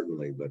rates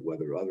certainly, but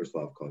whether other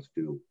soft costs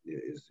do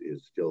is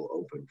still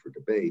open for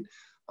debate.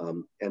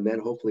 And then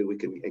hopefully we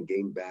can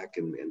gain back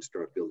and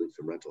start building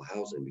some rental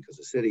housing, because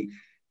the city,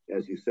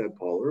 as you said,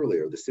 Paul,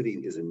 earlier, the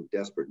city is in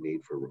desperate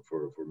need for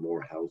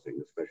more housing,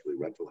 especially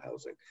rental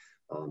housing.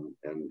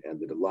 And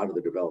a lot of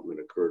the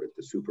development occurred at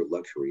the super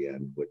luxury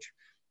end, which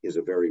is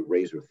a very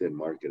razor-thin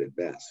market at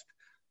best.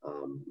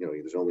 You know,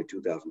 there's only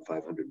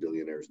 2,500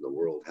 billionaires in the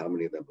world. How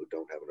many of them who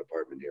don't have an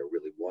apartment here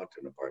really want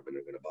an apartment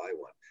are going to buy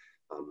one?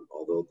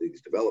 Although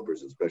these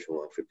developers, especially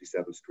along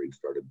 57th Street,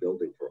 started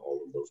building for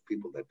all of those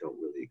people that don't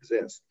really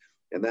exist.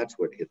 And that's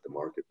what hit the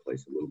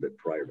marketplace a little bit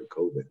prior to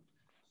COVID.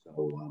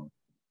 So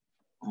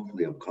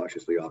hopefully I'm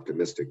cautiously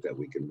optimistic that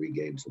we can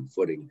regain some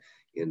footing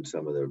in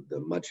some of the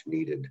much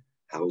needed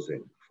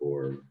housing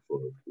for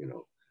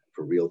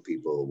real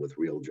people with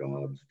real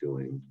jobs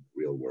doing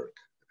real work.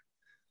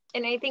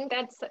 And I think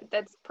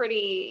that's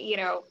pretty,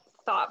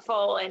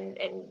 thoughtful. And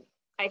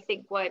I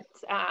think what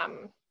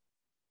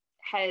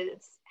has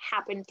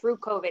happened through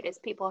COVID is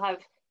people have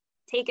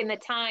taken the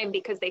time,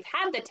 because they've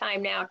had the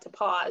time now, to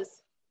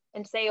pause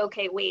and say,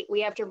 okay, wait,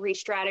 we have to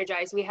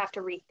re-strategize. We have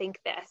to rethink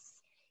this.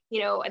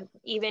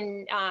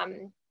 Even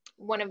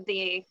one of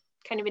the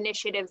kind of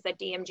initiatives that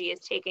DMG is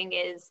taking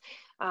is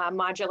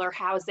modular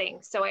housing.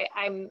 So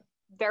I'm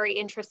very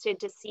interested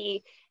to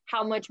see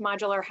how much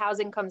modular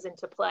housing comes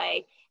into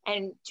play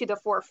and to the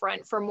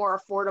forefront for more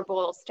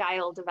affordable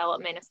style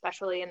development,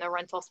 especially in the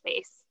rental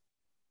space.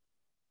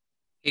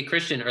 Hey,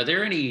 Christian, are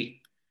there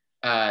any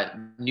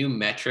new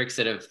metrics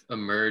that have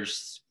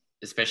emerged,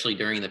 especially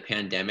during the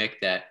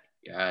pandemic, that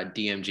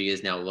DMG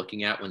is now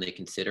looking at when they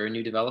consider a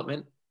new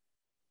development?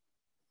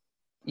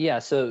 Yeah,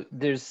 so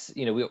there's,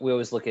 we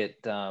always look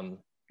at,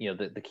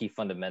 the key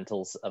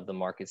fundamentals of the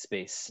market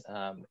space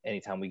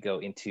anytime we go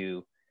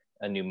into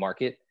a new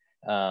market.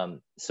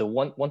 So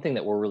one thing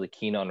that we're really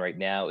keen on right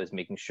now is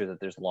making sure that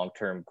there's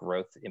long-term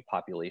growth in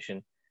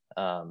population,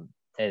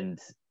 and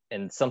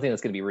something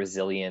that's going to be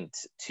resilient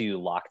to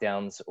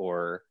lockdowns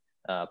or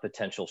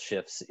potential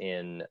shifts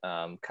in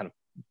kind of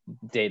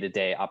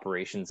day-to-day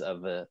operations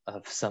of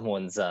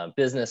someone's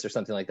business or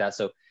something like that.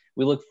 So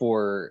we look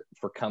for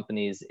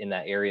companies in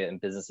that area and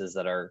businesses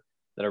that are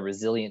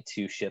resilient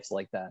to shifts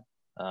like that,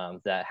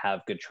 that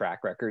have good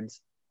track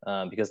records,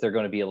 because they're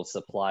going to be able to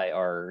supply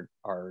our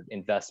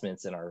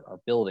investments and our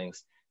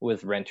buildings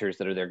with renters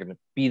that are going to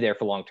be there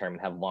for long term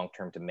and have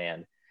long-term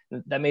demand.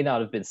 That may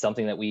not have been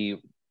something that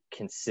we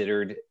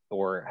considered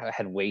or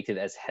had weighted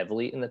as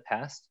heavily in the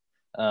past,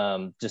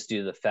 just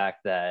due to the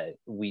fact that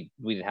we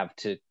didn't have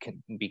to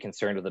be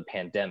concerned with the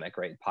pandemic,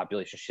 right?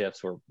 Population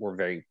shifts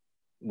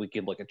we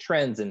could look at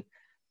trends and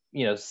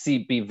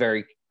be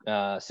very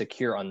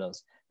secure on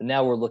those. But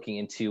now we're looking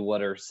into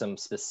what are some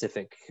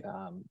specific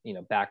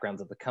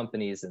backgrounds of the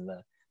companies and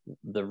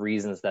the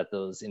reasons that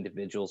those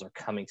individuals are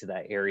coming to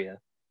that area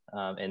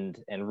and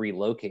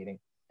relocating,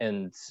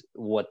 and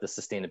what the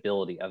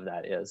sustainability of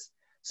that is.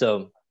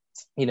 So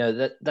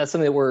that's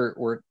something that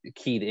we're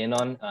keyed in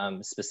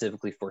on,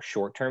 specifically for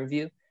short-term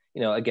view.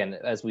 Again,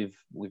 as we've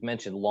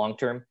mentioned,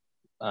 long-term,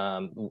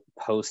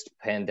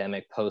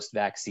 post-pandemic,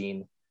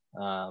 post-vaccine,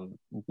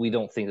 we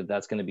don't think that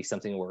that's going to be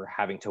something we're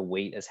having to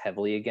weight as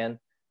heavily again.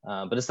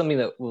 But it's something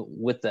that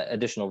with the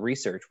additional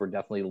research, we're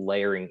definitely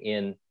layering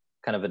in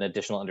kind of an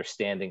additional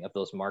understanding of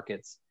those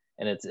markets.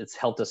 And it's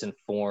helped us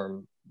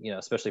inform,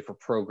 especially for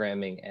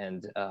programming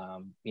and,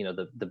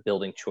 the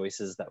building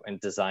choices and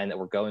design that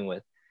we're going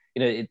with.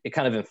 It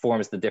kind of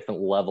informs the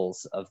different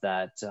levels of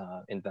that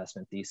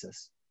investment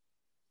thesis.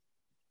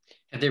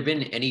 Have there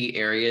been any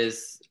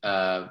areas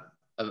of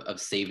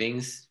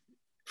savings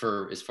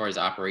for as far as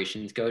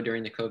operations go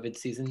during the COVID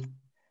season?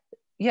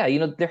 Yeah,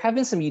 there have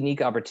been some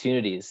unique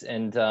opportunities,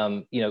 and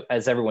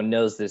as everyone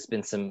knows, there's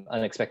been some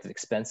unexpected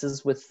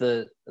expenses with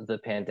the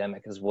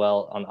pandemic as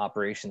well on the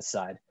operations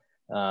side.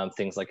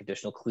 Things like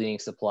additional cleaning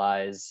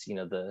supplies,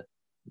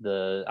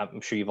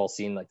 I'm sure you've all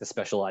seen like the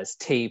specialized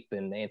tape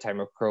and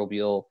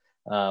antimicrobial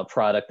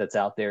product that's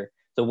out there.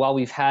 So while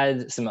we've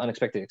had some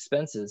unexpected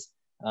expenses,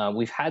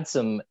 we've had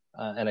some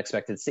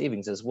unexpected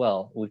savings as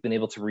well. We've been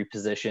able to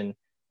reposition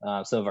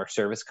some of our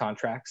service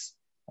contracts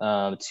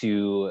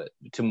to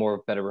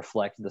better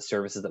reflect the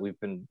services that we've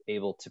been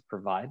able to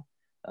provide.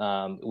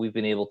 We've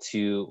been able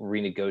to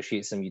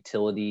renegotiate some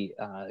utility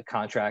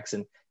contracts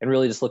and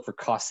really just look for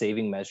cost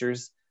saving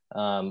measures,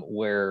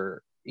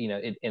 where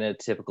in a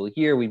typical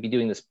year we'd be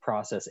doing this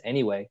process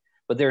anyway,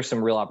 but there are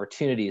some real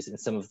opportunities in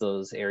some of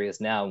those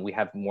areas now, and we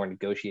have more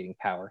negotiating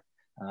power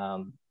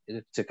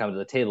to come to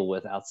the table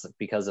with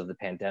because of the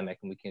pandemic,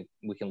 and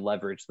we can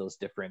leverage those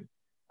different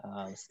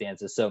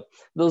stances. So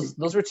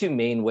those are two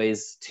main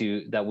ways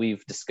that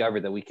we've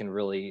discovered that we can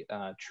really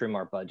trim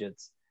our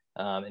budgets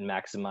and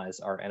maximize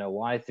our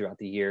NOI throughout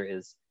the year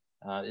is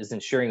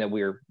ensuring that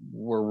we're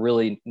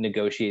really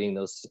negotiating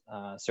those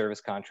service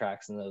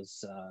contracts and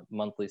those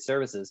monthly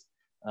services,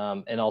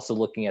 and also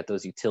looking at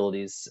those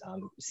utilities,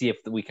 see if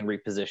we can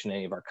reposition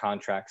any of our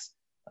contracts.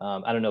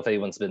 I don't know if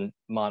anyone's been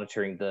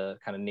monitoring the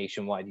kind of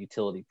nationwide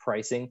utility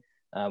pricing.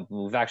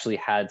 We've actually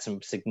had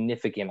some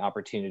significant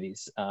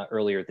opportunities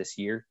earlier this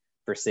year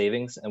for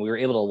savings, and we were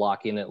able to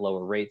lock in at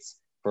lower rates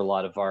for a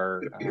lot of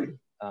our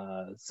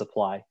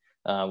supply,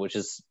 which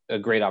is a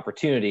great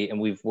opportunity. And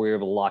we're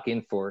able to lock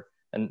in for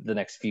the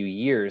next few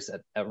years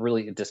at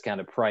really a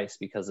discounted price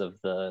because of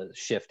the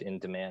shift in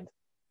demand.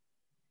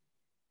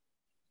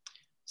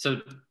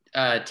 So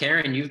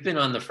TARYN, you've been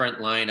on the front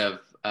line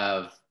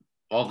of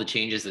all the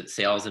changes that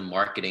sales and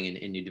marketing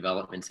and new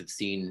developments have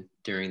seen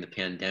during the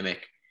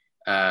pandemic.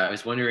 I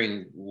was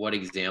wondering what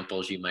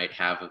examples you might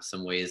have of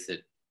some ways that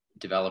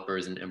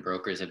developers and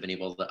brokers have been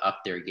able to up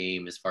their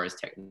game as far as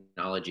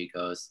technology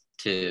goes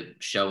to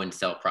show and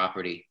sell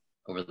property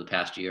over the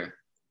past year.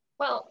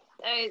 Well,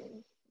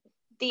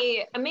 the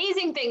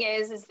amazing thing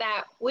is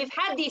that we've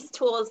had these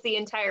tools the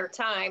entire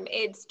time.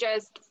 It's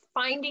just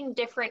finding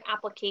different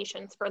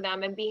applications for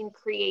them and being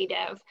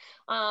creative.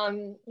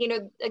 You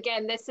know,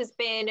 again, this has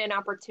been an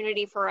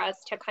opportunity for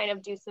us to kind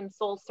of do some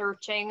soul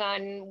searching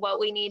on what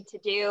we need to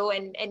do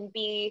and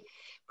be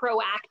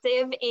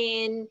proactive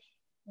in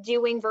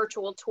doing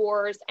virtual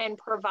tours and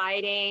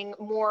providing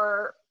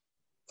more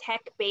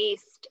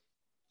tech-based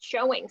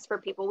showings for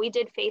people. We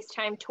did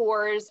FaceTime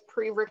tours,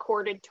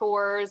 pre-recorded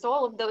tours,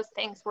 all of those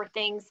things were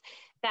things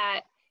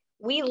that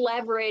we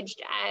leveraged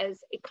as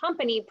a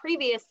company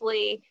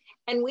previously.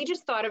 And we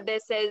just thought of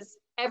this as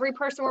every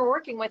person we're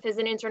working with is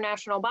an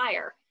international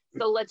buyer.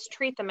 So let's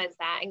treat them as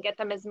that and get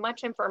them as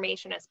much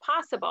information as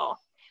possible.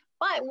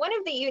 But one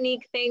of the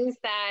unique things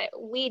that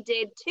we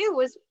did too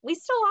was we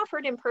still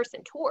offered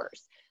in-person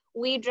tours.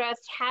 We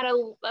just had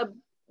a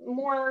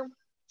more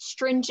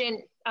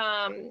stringent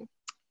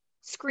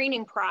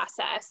screening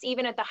process,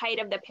 even at the height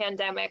of the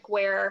pandemic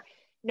where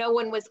no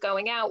one was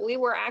going out. We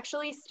were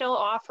actually still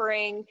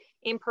offering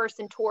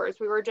in-person tours.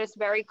 We were just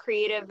very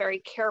creative, very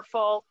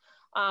careful.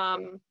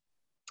 And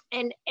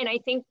I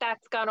think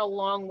that's gone a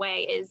long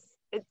way, is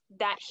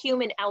that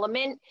human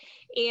element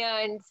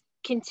and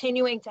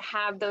continuing to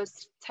have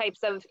those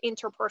types of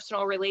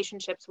interpersonal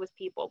relationships with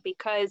people,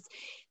 because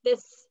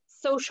this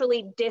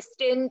socially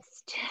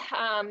distanced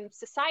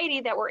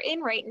society that we're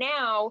in right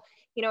now,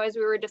 you know, as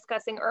we were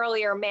discussing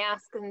earlier,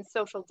 masks and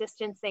social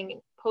distancing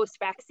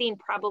post-vaccine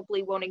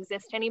probably won't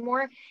exist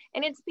anymore.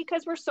 And it's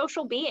because we're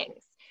social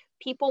beings.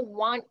 People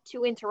want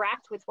to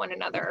interact with one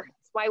another.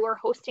 That's why we're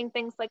hosting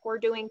things like we're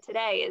doing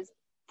today, is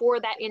for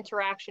that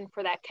interaction,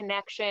 for that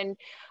connection.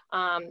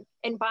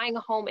 And buying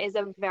a home is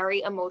a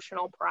very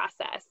emotional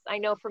process. I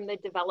know from the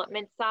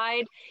development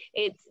side,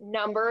 it's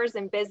numbers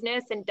and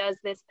business and does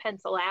this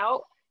pencil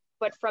out.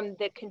 But from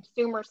the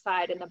consumer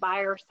side and the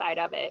buyer side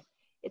of it,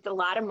 it's a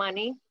lot of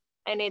money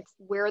and it's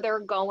where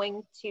they're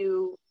going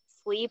to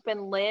sleep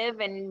and live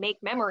and make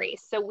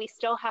memories. So we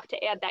still have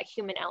to add that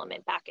human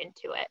element back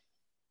into it.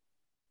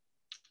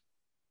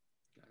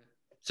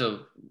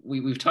 So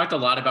we've talked a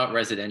lot about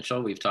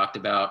residential. We've talked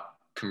about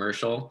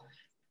commercial.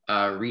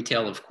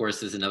 Retail, of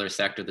course, is another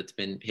sector that's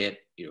been hit,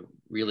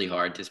 really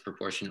hard,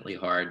 disproportionately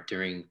hard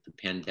during the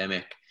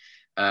pandemic.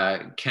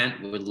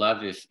 Kent, would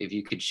love if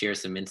you could share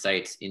some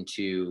insights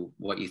into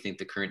what you think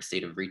the current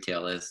state of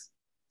retail is.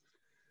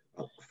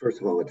 First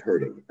of all, it's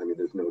hurting. I mean,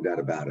 there's no doubt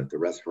about it. The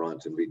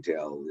restaurants and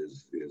retail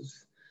is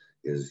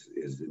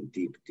in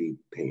deep, deep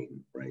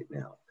pain right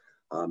now.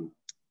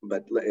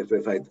 But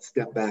if I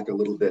step back a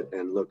little bit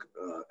and look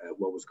at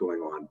what was going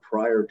on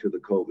prior to the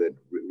COVID,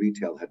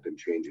 retail had been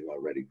changing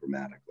already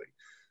dramatically.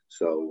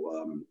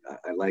 So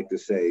I like to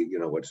say,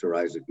 what Sir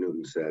Isaac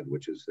Newton said,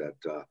 which is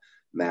that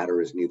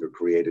matter is neither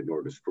created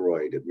nor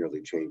destroyed, it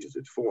merely changes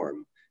its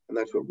form. And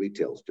that's what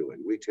retail's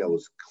doing. Retail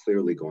is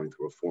clearly going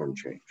through a form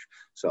change.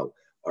 So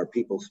are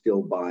people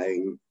still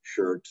buying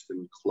shirts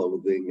and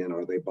clothing, and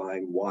are they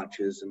buying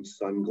watches and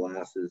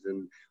sunglasses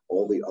and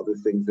all the other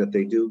things that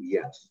they do?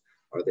 Yes.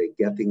 Are they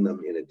getting them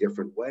in a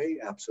different way?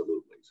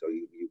 Absolutely. So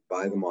you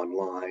buy them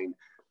online.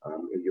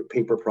 Your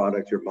paper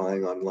product you're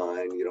buying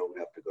online, you don't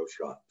have to go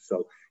shop.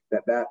 So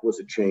that was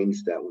a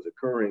change that was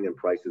occurring, and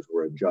prices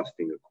were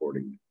adjusting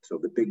accordingly. So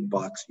the big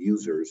box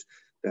users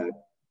that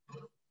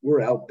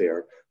were out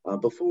there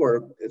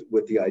before,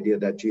 with the idea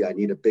that, gee, I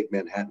need a big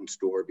Manhattan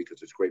store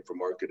because it's great for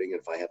marketing.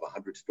 And if I have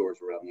 100 stores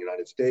around the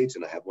United States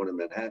and I have one in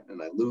Manhattan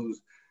and I lose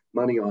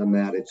money on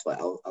that, it's like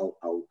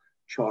I'll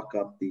chalk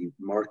up the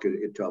market,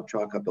 I'll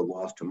chalk up the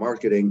loss to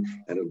marketing,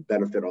 and it'll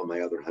benefit all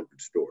my other 100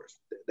 stores.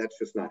 That's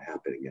just not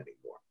happening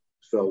anymore.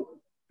 So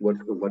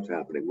what's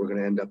happening? We're going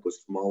to end up with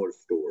smaller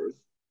stores.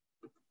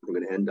 We're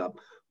going to end up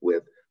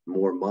with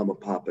more mama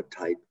papa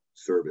type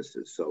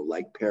services. So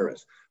like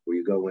Paris, where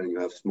you go in and you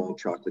have small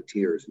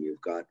chocolatiers and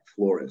you've got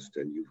florists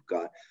and you've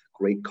got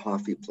great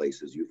coffee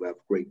places, you've got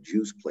great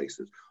juice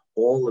places.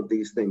 All of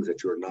these things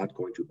that you're not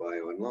going to buy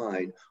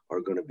online are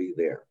going to be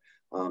there.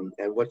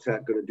 And what's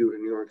that going to do to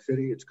New York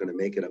City? It's going to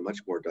make it a much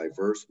more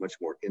diverse, much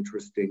more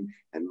interesting,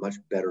 and much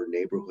better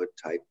neighborhood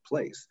type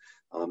place.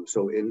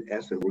 So in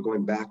essence, we're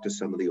going back to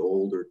some of the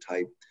older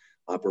type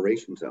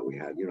operations that we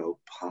had,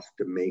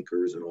 pasta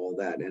makers and all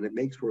that. And it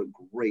makes for a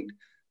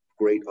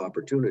great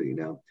opportunity.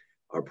 Now,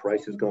 are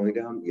prices going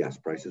down? Yes,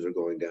 prices are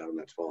going down, and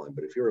that's fine.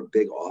 But if you're a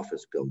big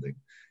office building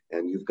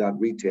and you've got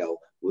retail,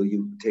 will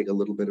you take a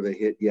little bit of a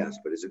hit? Yes,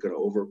 but is it going to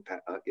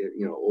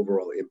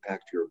overall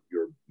impact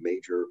your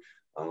major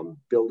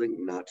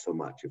building? Not so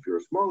much. If you're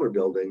a smaller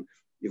building,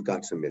 you've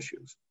got some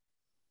issues.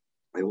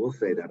 I will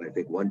say that I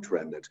think one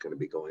trend that's going to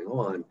be going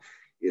on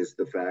is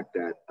the fact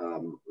that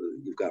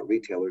you've got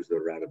retailers that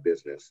are out of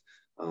business.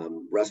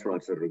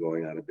 restaurants that are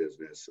going out of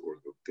business or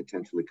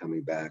potentially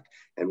coming back,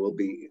 and we'll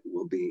be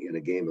in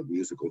a game of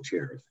musical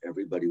chairs.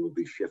 Everybody will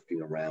be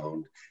shifting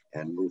around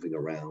and moving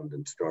around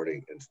and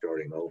starting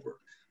over.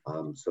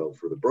 So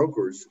for the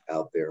brokers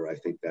out there, I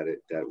think that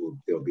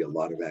there'll be a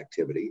lot of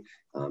activity,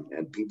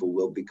 and people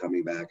will be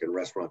coming back, and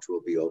restaurants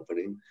will be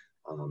opening,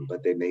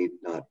 but they may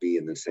not be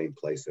in the same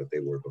place that they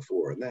were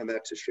before, and then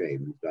that's a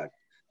shame. We've got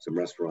some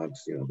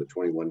restaurants, the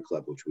 21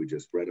 Club, which we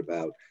just read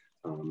about.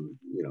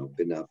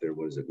 Been out there,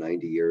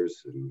 90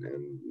 years, and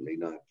may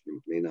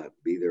not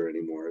be there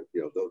anymore.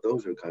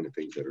 Those are kind of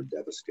things that are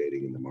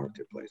devastating in the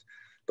marketplace.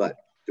 But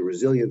the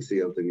resiliency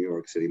of the New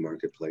York City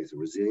marketplace, the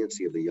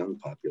resiliency of the young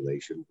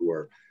population who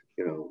are,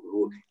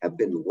 who have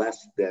been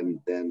less than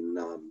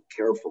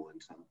careful in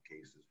some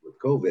cases with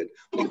COVID,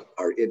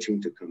 are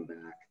itching to come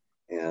back,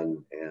 and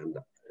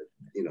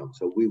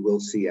so we will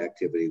see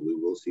activity, we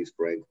will see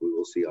strength, we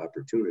will see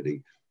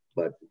opportunity,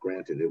 but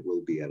granted, it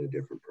will be at a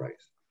different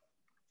price.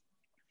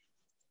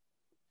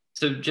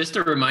 So just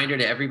a reminder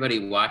to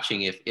everybody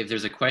watching, if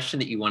there's a question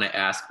that you want to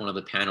ask one of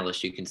the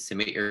panelists, you can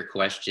submit your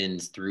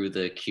questions through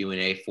the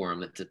Q&A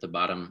forum that's at the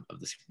bottom of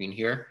the screen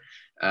here.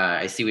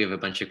 I see we have a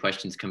bunch of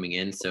questions coming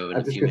in. So in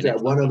a few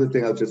minutes. One other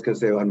thing I was just going to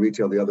say on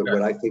retail,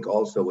 what I think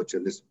also, which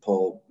in this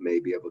Paul may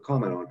be able to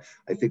comment on,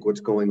 I think what's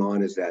going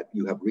on is that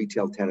you have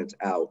retail tenants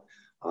out.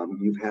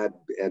 You've had,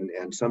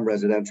 and some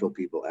residential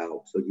people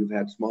out. So you've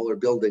had smaller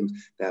buildings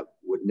that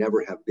would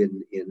never have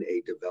been in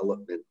a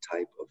development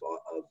type of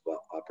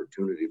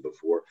opportunity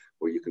before,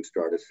 where you can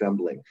start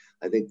assembling.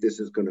 I think this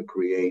is going to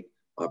create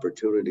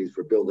opportunities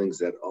for buildings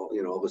that all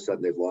of a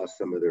sudden they've lost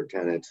some of their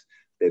tenants.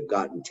 They've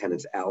gotten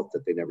tenants out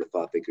that they never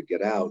thought they could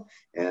get out.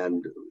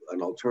 And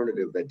an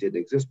alternative that didn't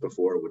exist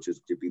before, which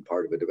is to be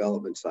part of a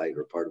development site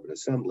or part of an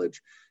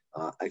assemblage.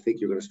 I think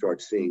you're going to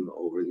start seeing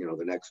over,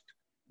 the next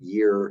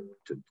year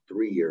to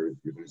 3 years,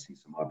 you're going to see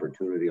some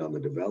opportunity on the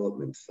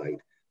development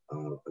site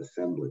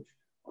assemblage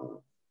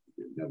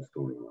that's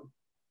going on.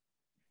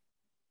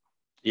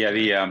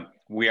 Yeah,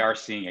 we are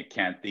seeing it,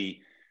 Kent.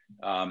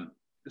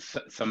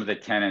 Some of the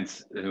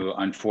tenants who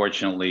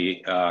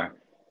unfortunately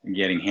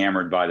getting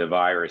hammered by the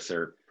virus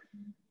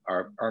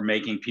are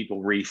making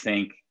people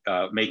rethink,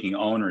 making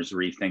owners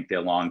rethink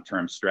their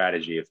long-term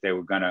strategy. If they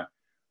were going to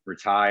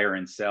retire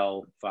and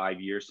sell 5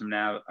 years from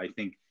now, I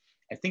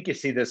think you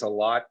see this a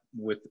lot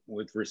with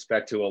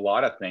respect to a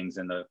lot of things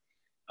in the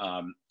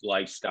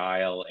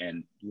lifestyle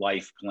and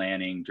life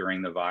planning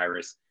during the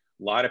virus.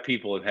 A lot of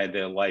people have had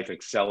their life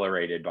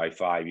accelerated by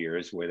 5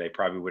 years, where they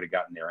probably would have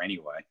gotten there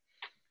anyway.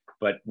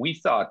 But we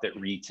thought that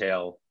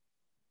retail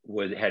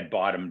had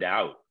bottomed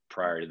out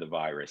prior to the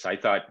virus. I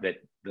thought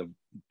that the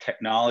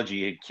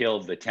technology had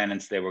killed the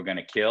tenants they were going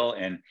to kill,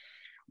 and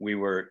we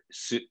were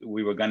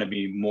going to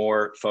be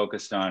more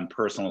focused on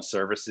personal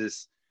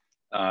services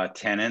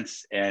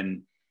tenants,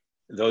 and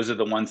those are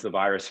the ones the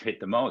virus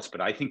hit the most.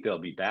 But I think they'll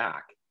be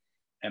back,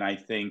 and I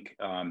think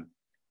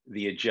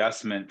the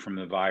adjustment from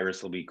the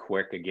virus will be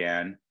quick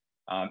again.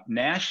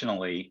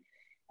 Nationally,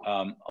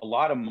 a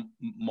lot of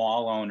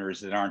mall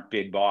owners that aren't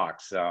big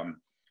box,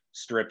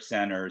 strip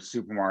centers,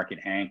 supermarket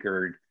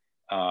anchored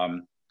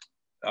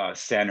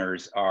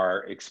centers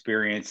are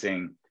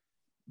experiencing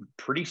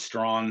pretty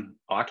strong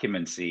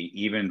occupancy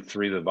even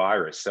through the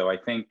virus. So I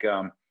think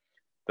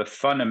the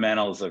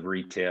fundamentals of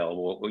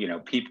retail,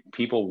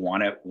 people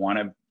want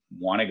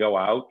to go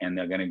out, and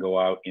they're going to go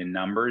out in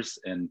numbers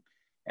and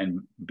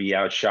be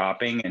out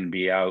shopping and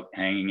be out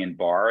hanging in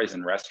bars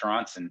and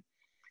restaurants, and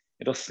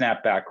it'll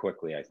snap back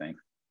quickly, I think.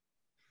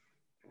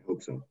 I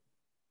hope so.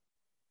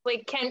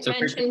 Like Kent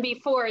mentioned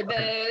before,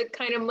 the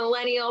kind of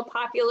millennial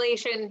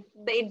population,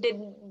 they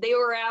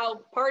were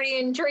out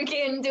partying,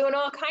 drinking, doing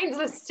all kinds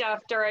of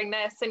stuff during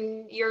this,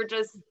 and you're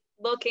just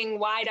looking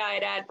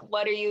wide-eyed at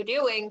what are you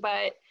doing?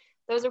 But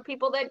those are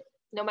people that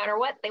no matter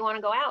what, they want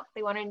to go out,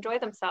 they want to enjoy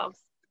themselves.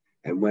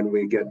 And when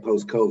we get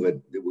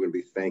post-COVID, we're going to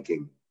be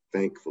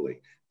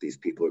thankfully, these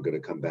people are going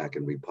to come back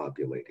and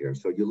repopulate here.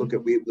 So you look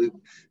at, New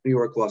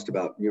York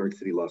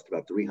City lost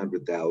about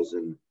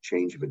 300,000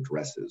 change of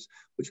addresses,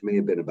 which may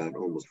have been about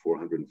almost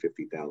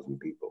 450,000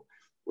 people.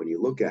 When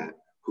you look at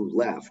who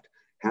left,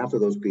 half of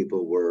those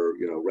people were,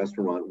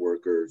 restaurant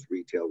workers,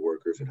 retail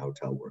workers, and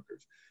hotel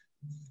workers.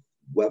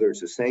 Whether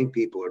it's the same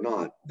people or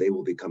not, they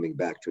will be coming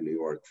back to New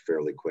York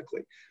fairly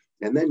quickly.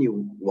 And then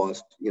you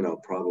lost,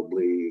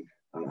 probably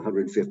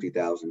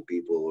 150,000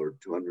 people or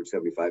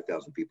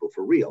 275,000 people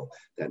for real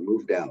that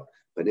moved out.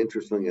 But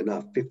interestingly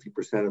enough,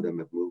 50% of them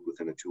have moved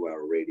within a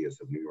 2-hour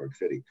radius of New York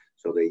City.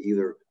 So they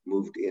either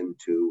moved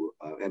into,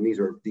 and these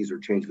are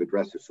change of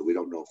addresses, so we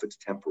don't know if it's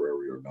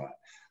temporary or not.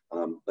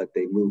 But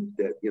they moved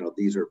that,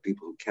 these are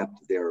people who kept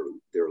their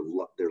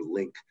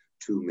link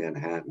to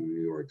Manhattan,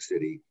 New York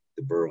City,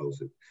 the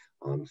boroughs.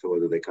 So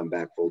whether they come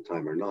back full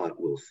time or not,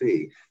 we'll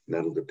see. And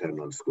that'll depend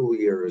on school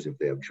years, if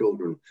they have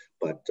children.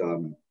 But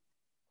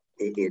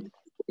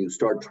you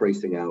start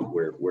tracing out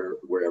where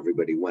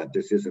everybody went.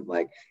 This isn't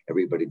like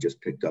everybody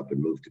just picked up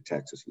and moved to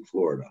Texas and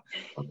Florida.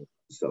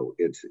 So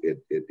it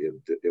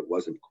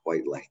wasn't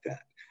quite like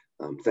that,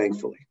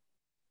 thankfully.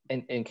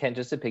 And Ken,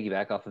 just to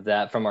piggyback off of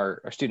that, from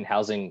our student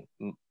housing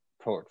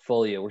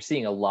portfolio, we're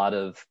seeing a lot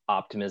of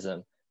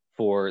optimism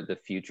for the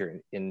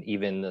future in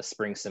even the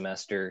spring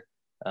semester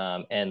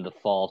and the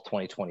fall of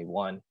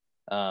 2021.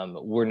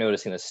 We're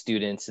noticing that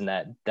students in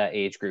that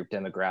age group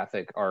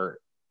demographic are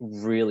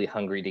really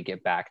hungry to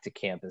get back to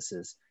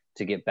campuses,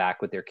 to get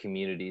back with their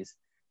communities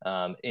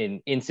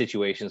in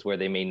situations where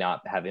they may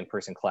not have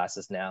in-person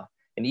classes now.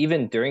 And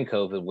even during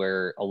COVID,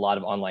 where a lot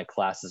of online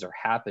classes are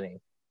happening,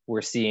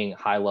 we're seeing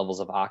high levels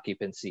of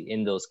occupancy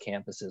in those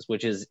campuses,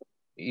 which is,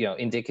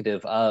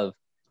 indicative of,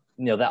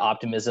 that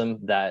optimism,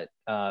 that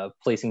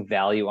placing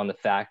value on the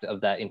fact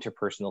of that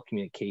interpersonal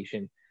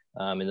communication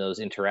and those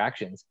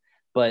interactions.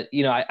 But,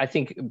 I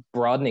think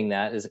broadening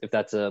that is, if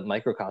that's a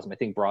microcosm, I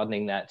think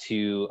broadening that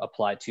to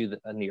apply to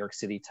a New York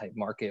City type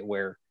market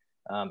where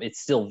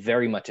it's still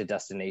very much a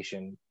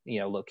destination,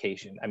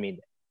 location. I mean,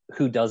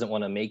 who doesn't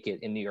want to make it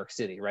in New York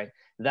City, right?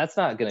 That's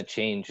not going to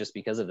change just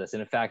because of this.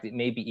 And in fact, it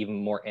may be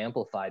even more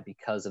amplified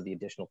because of the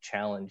additional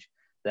challenge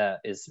that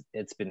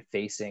it's been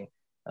facing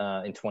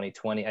in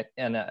 2020.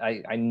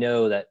 I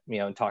know that,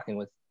 in talking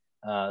with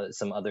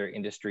some other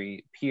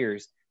industry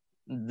peers,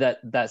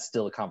 that's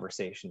still a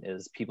conversation,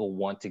 is people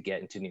want to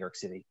get into New York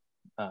City.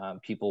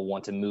 People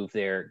want to move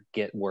there,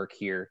 get work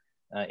here,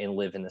 and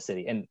live in the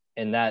city.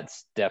 And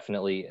that's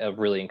definitely a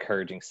really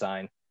encouraging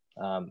sign.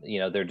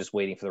 They're just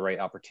waiting for the right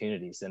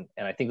opportunities. And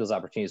I think those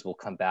opportunities will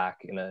come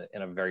back in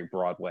a very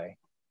broad way.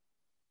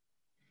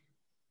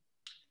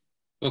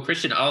 Well,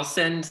 Christian, I'll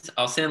send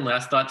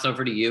last thoughts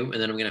over to you,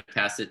 and then I'm going to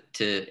pass it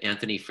to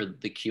Anthony for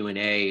the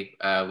Q&A.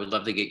 Would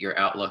love to get your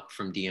outlook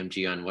from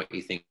DMG on what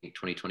you think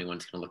 2021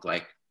 is going to look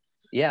like.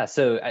 Yeah,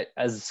 so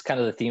as kind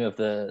of the theme of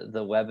the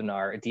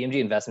webinar, DMG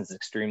Investments is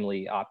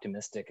extremely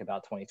optimistic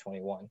about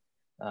 2021.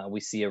 We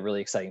see a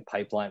really exciting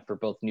pipeline for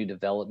both new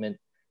development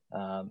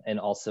and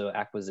also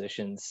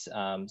acquisitions.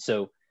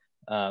 So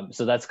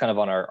that's kind of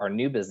on our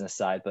new business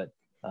side, but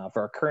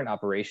for our current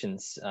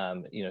operations,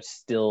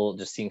 still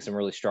just seeing some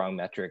really strong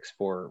metrics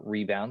for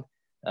rebound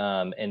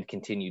and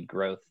continued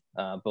growth,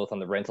 both on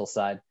the rental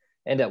side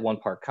and at One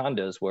Park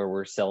Condos, where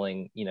we're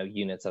selling,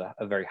 units at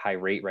a very high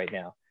rate right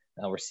now.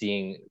 We're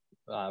seeing,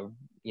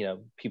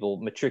 people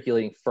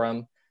matriculating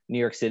from New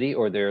York City,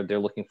 or they're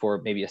looking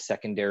for maybe a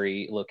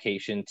secondary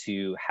location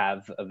to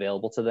have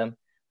available to them.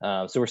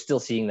 So we're still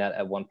seeing that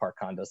at One Park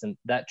Condos, and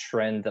that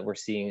trend that we're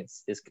seeing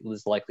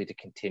is likely to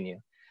continue.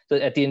 So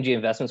at DMG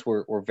Investments,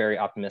 we're very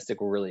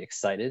optimistic. We're really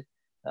excited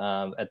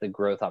at the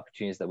growth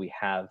opportunities that we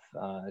have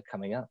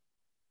coming up.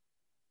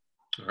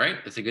 All right,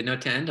 that's a good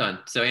note to end on.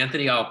 So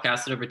Anthony, I'll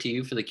pass it over to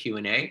you for the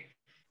Q&A.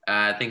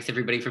 Thanks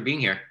everybody for being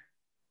here.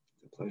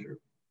 It's a pleasure.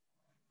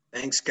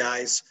 Thanks,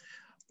 guys.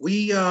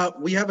 We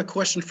have a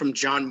question from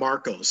John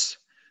Marcos.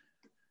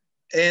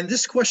 And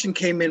this question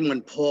came in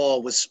when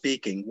Paul was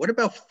speaking. What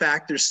about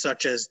factors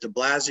such as de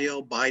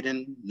Blasio,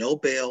 Biden, no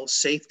bail,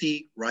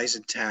 safety, rise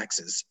in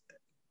taxes?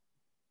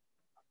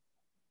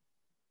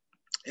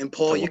 And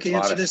Paul, you can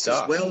answer this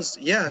as well as,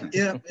 yeah.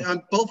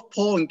 Both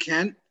Paul and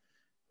Kent,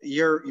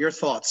 your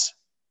thoughts.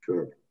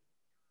 Sure.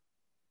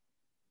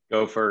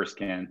 Go first,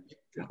 Ken.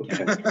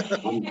 Okay.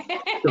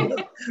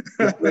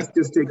 Let's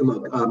just take a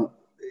look.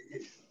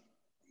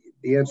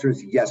 The answer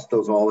is yes,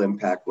 those all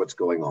impact what's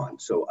going on.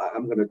 So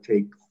I'm going to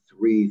take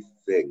three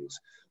things.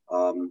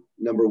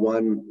 Number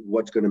one,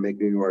 what's going to make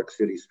New York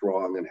City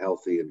strong and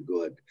healthy and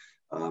good?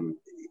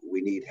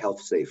 We need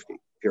health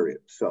safety, period.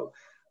 So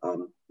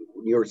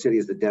New York City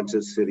is the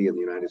densest city in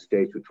the United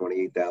States with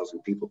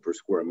 28,000 people per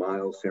square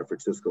mile. San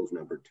Francisco's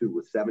number two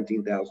with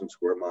 17,000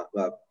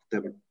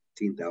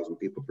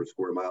 people per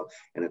square mile,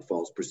 and it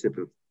falls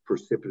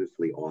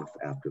precipitously off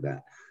after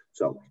that.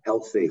 So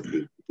health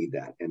safety, we need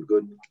that. And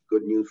good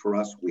news for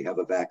us, we have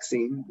a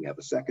vaccine, we have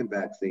a second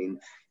vaccine,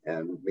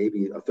 and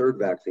maybe a third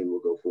vaccine will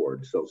go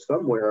forward. So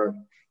somewhere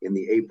in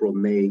the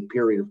April-May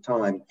period of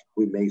time,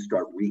 we may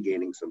start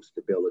regaining some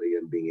stability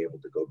and being able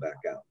to go back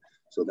out.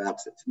 So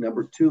that's it.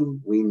 Number two,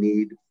 we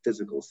need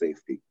physical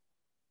safety.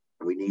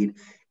 We need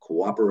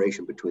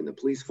cooperation between the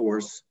police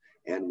force,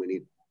 and we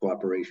need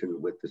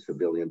cooperation with the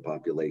civilian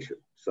population.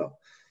 So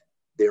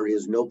there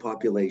is no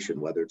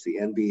population, whether it's the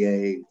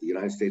NBA, the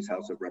United States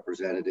House of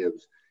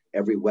Representatives,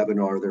 every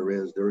webinar there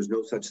is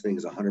no such thing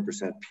as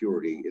 100%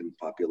 purity in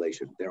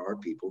population. There are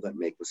people that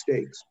make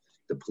mistakes.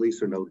 The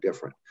police are no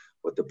different.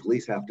 What the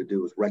police have to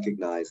do is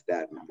recognize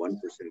that 1%,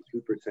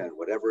 2%,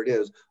 whatever it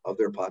is of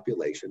their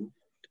population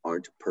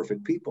aren't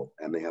perfect people,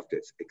 and they have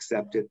to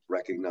accept it,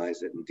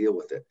 recognize it, and deal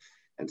with it.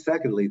 And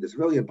secondly, the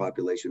civilian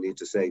population needs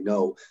to say,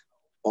 no,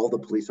 all the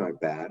police aren't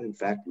bad. In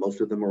fact, most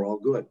of them are all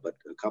good, but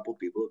a couple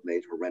people have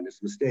made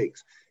horrendous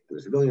mistakes. And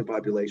the civilian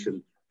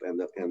population and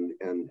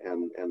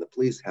the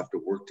police have to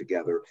work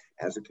together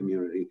as a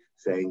community,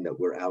 saying that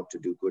we're out to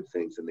do good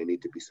things and they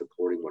need to be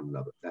supporting one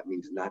another. That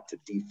means not to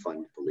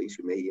defund police.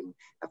 You may even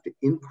have to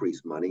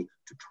increase money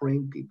to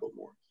train people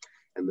more.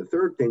 And the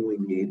third thing we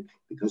need,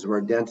 because of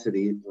our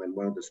density, when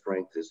one of the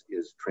strengths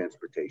is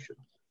transportation.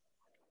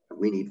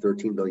 We need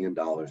 $13 billion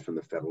from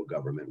the federal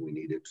government. We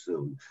need it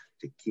soon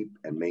to keep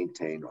and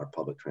maintain our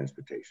public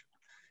transportation.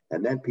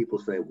 And then people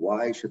say,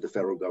 why should the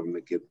federal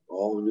government give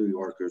all New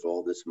Yorkers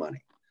all this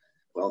money?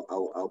 Well,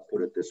 I'll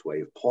put it this way.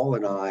 If Paul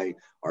and I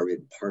are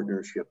in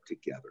partnership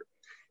together,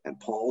 and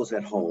Paul is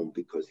at home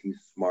because he's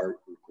smart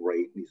and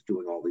great and he's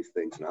doing all these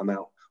things, and I'm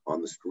out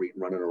on the street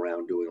running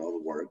around doing all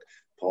the work,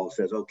 Paul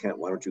says, oh, Kent,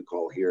 why don't you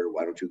call here?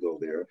 Why don't you go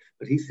there?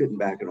 But he's sitting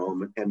back at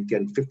home and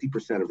getting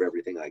 50% of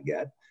everything I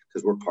get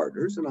because we're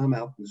partners, and I'm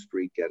out in the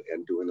street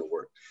and doing the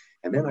work.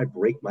 And then I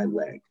break my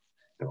leg,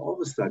 and all of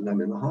a sudden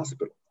I'm in the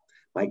hospital.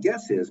 My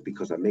guess is,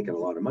 because I'm making a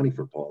lot of money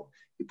for Paul,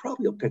 he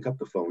probably will pick up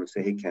the phone and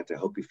say, hey, Kent, I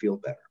hope you feel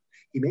better.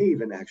 He may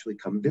even actually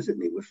come visit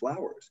me with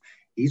flowers.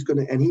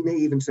 And he may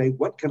even say,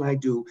 what can I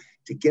do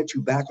to get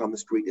you back on the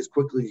street as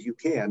quickly as you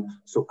can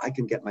so I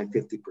can get my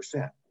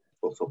 50%?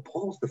 Well, so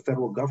Paul's the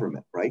federal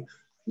government, right?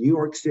 New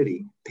York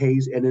City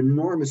pays an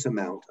enormous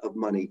amount of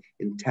money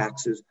in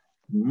taxes,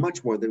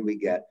 much more than we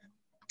get,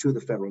 to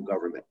the federal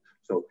government.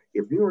 So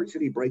if New York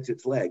City breaks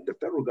its leg, the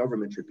federal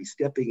government should be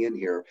stepping in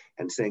here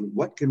and saying,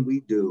 what can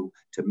we do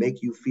to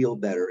make you feel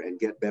better and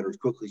get better as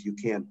quickly as you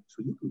can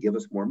so you can give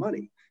us more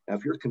money? Now,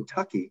 if you're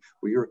Kentucky,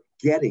 where you're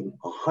getting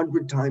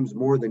 100 times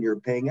more than you're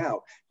paying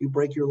out, you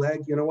break your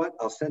leg, you know what?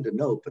 I'll send a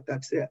note, but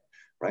that's it,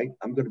 right?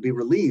 I'm going to be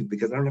relieved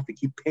because I don't have to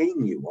keep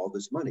paying you all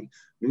this money.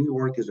 New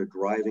York is a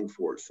driving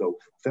force. So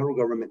federal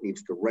government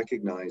needs to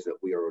recognize that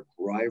we are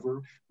a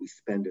driver. We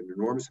spend an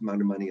enormous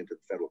amount of money into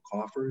the federal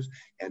coffers,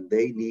 and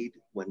they need,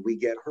 when we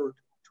get hurt,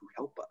 to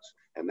help us.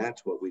 And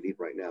that's what we need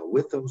right now.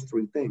 With those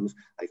three things,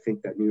 I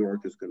think that New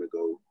York is going to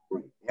go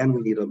great. And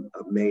we need a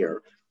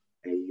mayor,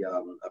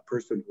 a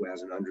person who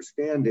has an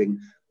understanding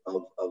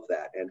of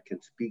that and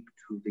can speak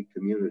to the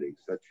community.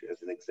 Such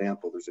as an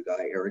example, there's a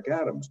guy, Eric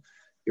Adams.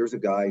 Here's a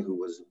guy who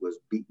was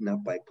beaten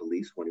up by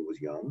police when he was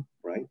young,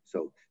 right?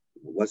 So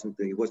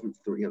he was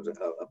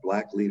a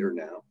black leader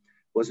now.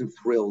 Wasn't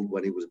thrilled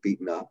when he was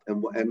beaten up.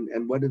 And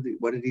what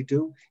did he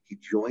do? He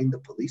joined the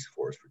police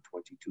force for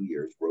 22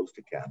 years, rose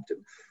to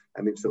captain.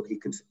 I mean, so he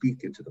can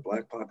speak into the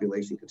black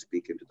population, he can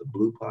speak into the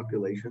blue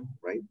population,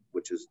 right?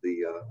 Which is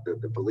the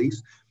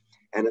police.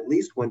 And at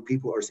least when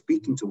people are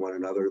speaking to one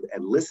another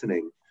and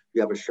listening,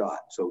 you have a shot.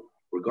 So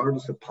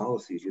regardless of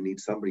policies, you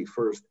need somebody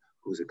first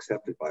who's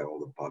accepted by all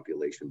the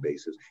population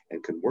bases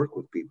and can work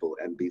with people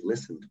and be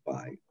listened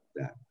by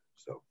that.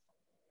 So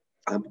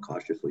I'm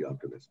cautiously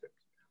optimistic.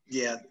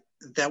 Yeah,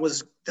 that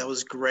was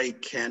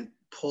great, Kent.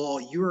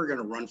 Paul, you were going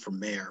to run for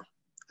mayor,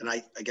 and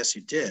I guess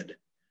you did.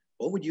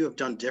 What would you have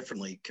done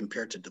differently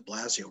compared to de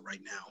Blasio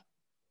right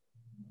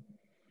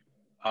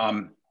now?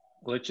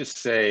 Let's just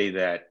say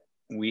that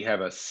we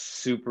have a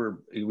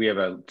super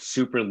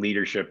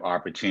leadership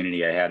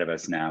opportunity ahead of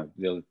us now.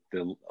 The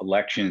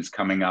election is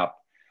coming up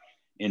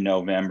in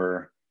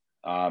November.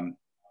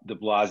 De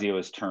Blasio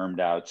is termed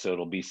out, so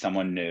it'll be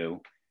someone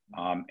new.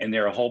 And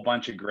there are a whole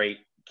bunch of great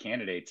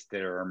candidates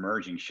that are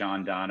emerging.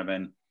 Sean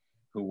Donovan,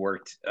 who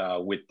worked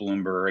with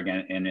Bloomberg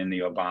and in the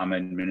Obama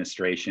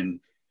administration,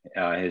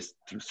 has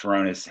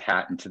thrown his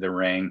hat into the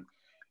ring.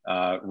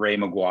 Ray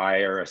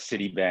McGuire, a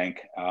Citibank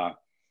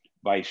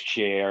vice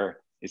chair,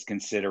 is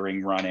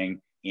considering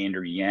running.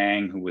 Andrew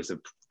Yang, who was a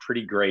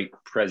pretty great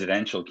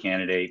presidential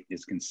candidate,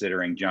 is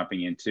considering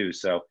jumping in too.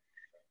 So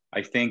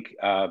I think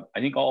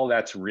all of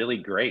that's really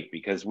great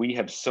because we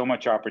have so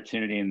much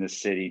opportunity in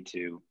this city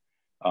to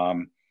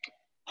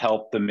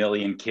help the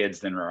million kids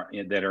that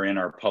are in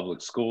our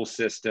public school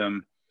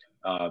system,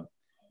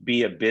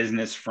 be a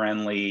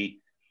business-friendly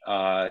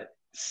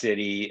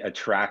city,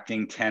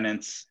 attracting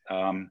tenants,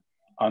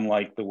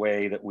 unlike the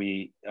way that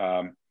we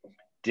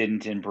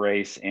didn't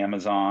embrace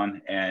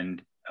Amazon.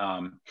 And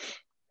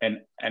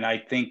I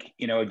think,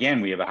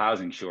 again, we have a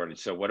housing shortage.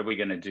 So what are we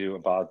going to do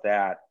about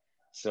that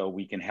so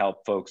we can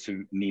help folks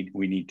who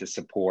we need to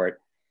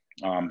support,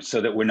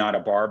 so that we're not a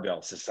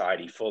barbell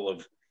society full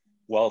of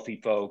wealthy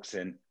folks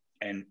and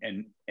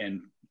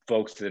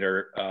folks that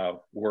are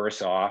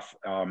worse off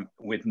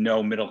with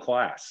no middle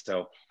class.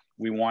 So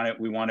we want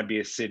to be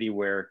a city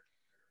where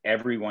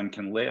everyone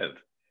can live.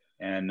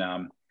 And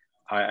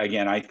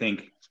I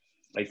think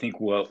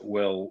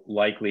we'll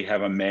likely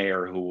have a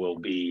mayor who will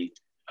be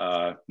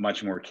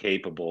much more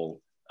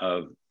capable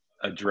of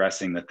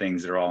addressing the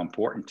things that are all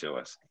important to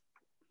us.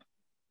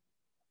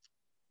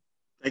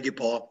 Thank you,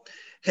 Paul.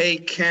 Hey,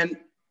 Ken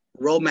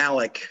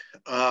Romalik.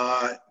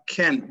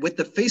 Ken, with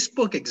the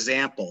Facebook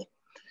example,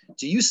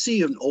 do you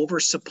see an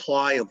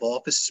oversupply of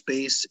office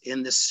space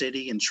in the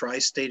city and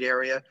tri-state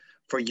area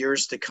for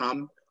years to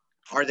come?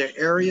 Are there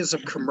areas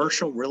of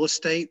commercial real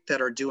estate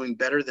that are doing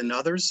better than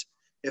others?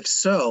 If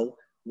so,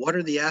 what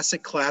are the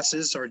asset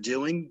classes are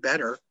doing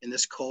better in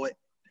this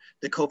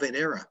the COVID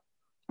era?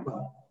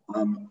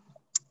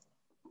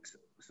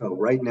 So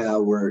right now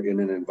we're in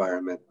an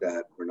environment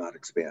that we're not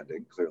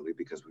expanding, clearly,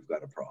 because we've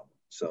got a problem.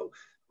 So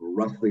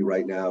roughly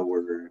right now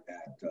we're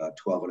at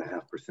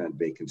 12.5%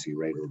 vacancy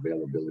rate or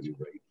availability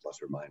rate,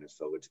 plus or minus.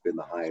 So it's been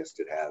the highest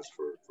it has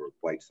for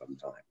quite some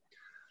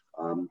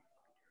time.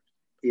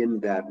 In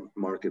that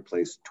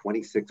marketplace,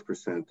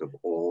 26% of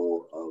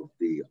all of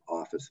the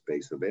office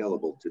space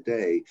available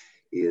today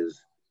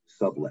is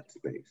sublet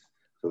space.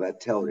 So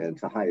that tells, and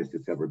it's the highest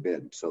it's ever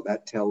been. So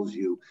that tells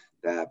you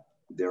that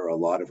there are a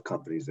lot of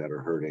companies that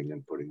are hurting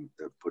and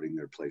putting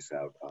their place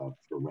out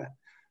for rent.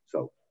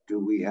 So do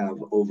we have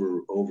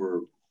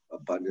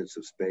overabundance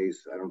of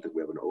space? I don't think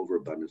we have an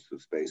overabundance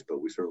of space,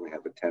 but we certainly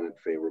have a tenant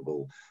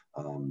favorable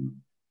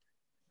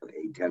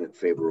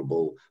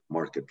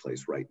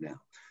marketplace right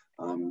now.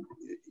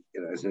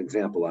 As an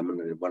example,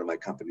 one of my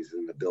companies is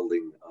in the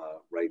building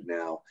right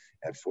now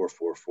at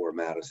 444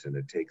 Madison.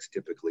 It takes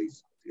typically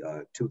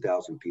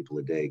 2,000 people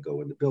a day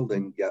go in the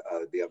building.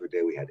 The other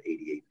day we had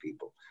 88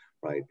 people,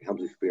 right?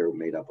 Helmsley Spear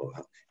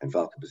and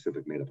Falcon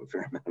Pacific made up a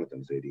fair amount of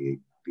those 88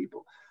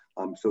 people.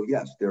 So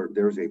yes,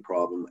 there's a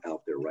problem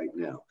out there right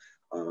now.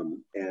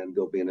 And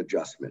there'll be an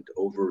adjustment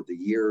over the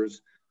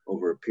years,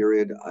 over a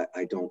period.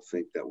 I don't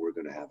think that we're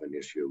going to have an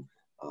issue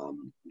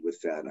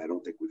with that. I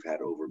don't think we've had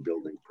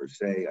overbuilding per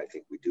se. I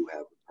think we do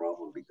have a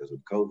problem because of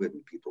COVID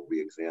and people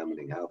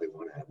re-examining how they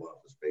want to have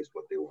office space,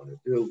 what they want to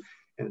do,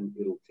 and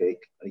it'll take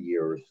a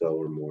year or so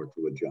or more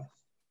to adjust.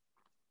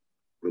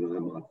 And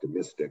I'm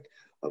optimistic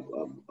of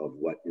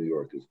what New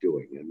York is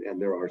doing.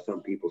 And there are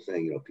some people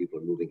saying, people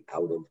are moving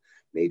out of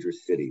major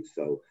cities.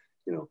 So,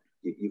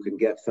 you can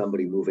get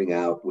somebody moving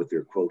out with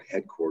their quote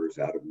headquarters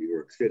out of New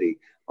York City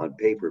on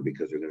paper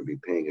because they're going to be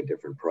paying a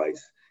different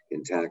price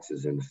in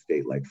taxes in a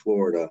state like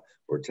Florida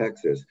or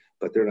Texas,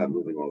 but they're not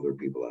moving all their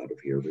people out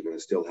of here. They're going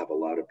to still have a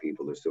lot of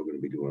people. They're still going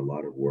to be doing a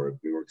lot of work.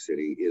 New York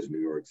City is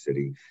New York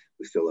City.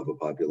 We still have a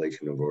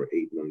population of over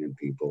 8 million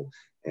people,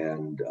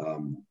 and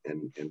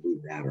we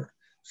matter.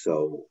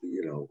 So,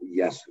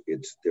 yes,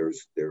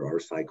 there are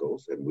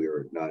cycles, and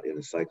we're not in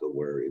a cycle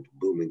where it's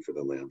booming for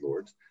the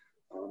landlords.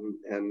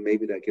 And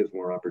maybe that gives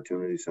more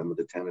opportunity to some of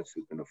the tenants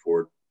who can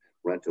afford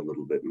rent a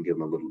little bit and give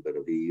them a little bit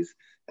of ease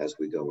as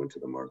we go into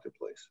the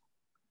marketplace.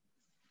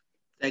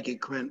 Thank you,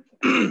 Quinn.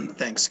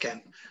 Thanks,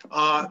 Ken.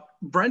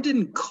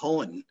 Brendan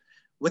Cohen,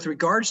 with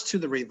regards to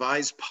the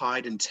revised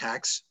PIDE and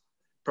tax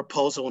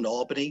proposal in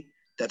Albany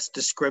that's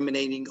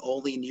discriminating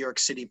only New York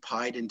City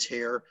PIDE and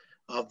TAR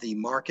of the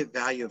market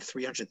value of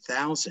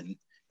 $300,000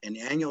 and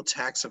annual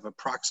tax of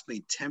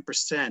approximately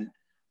 10%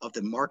 of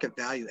the market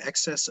value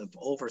excess of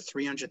over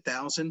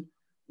 $300,000,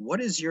 what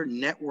is your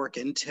network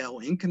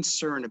intel and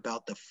concern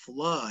about the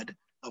flood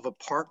of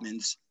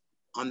apartments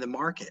on the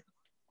market?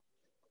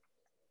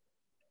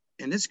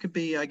 And this could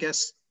be, I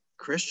guess,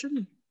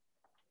 Christian?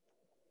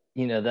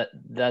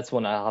 That's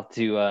one I'll have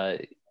to,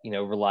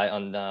 rely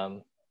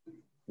on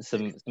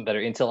some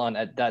better intel on.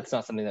 That's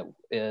not something that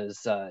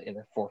is in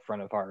the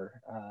forefront of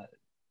our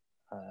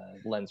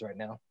lens right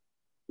now.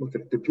 Look,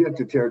 the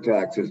pied-à-terre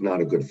tax is not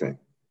a good thing.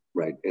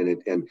 Right, and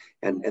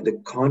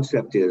the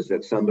concept is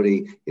that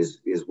somebody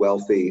is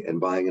wealthy and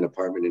buying an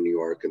apartment in New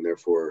York, and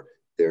therefore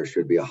there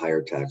should be a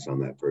higher tax on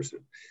that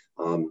person.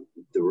 The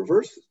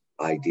reverse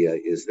idea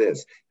is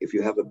this: if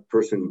you have a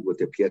person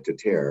with a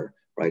pied-à-terre,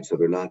 right, so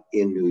they're not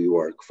in New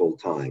York full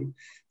time,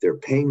 they're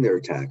paying their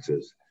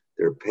taxes,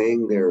 they're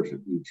paying their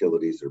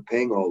utilities, they're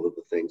paying all of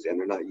the things, and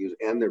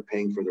they're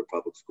paying for their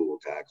public school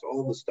tax,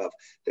 all the stuff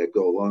that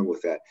go along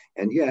with that,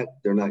 and yet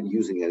they're not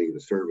using any of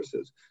the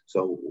services.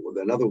 So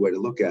another way to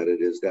look at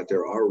it is that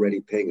they're already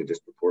paying a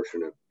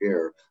disproportionate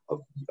share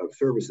of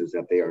services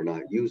that they are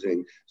not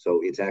using.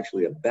 So it's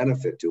actually a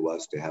benefit to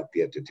us to have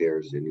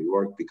pied-à-terres in New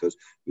York, because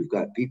you've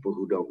got people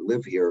who don't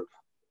live here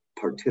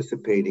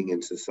participating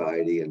in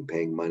society and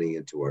paying money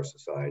into our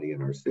society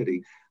and our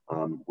city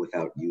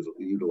without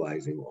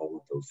utilizing all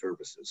of those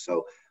services.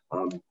 So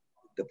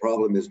the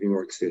problem is New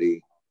York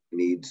City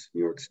needs,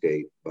 New York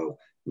State both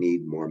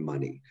need more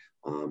money.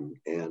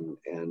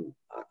 And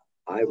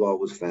I've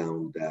always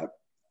found that,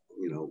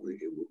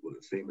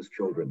 same as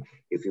children,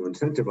 if you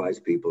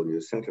incentivize people and you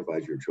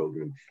incentivize your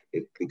children,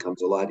 it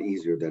becomes a lot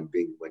easier than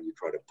when you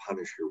try to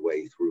punish your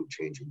way through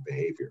changing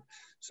behavior.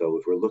 So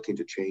if we're looking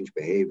to change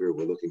behavior,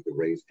 we're looking to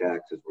raise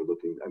taxes,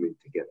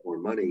 to get more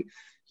money,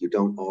 you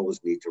don't always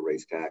need to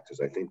raise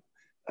taxes. I think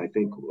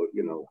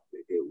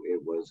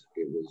it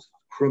was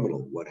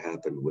criminal what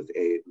happened with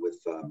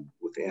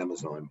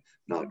Amazon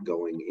not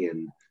going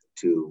in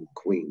to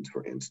Queens,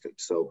 for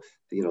instance. So,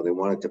 they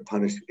wanted to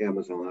punish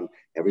Amazon.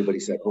 Everybody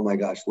said, oh my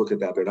gosh, look at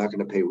that. They're not going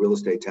to pay real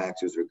estate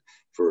taxes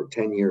for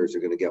 10 years.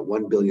 They're going to get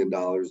 $1 billion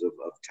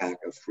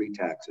of free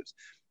taxes.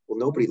 Well,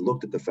 nobody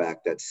looked at the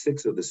fact that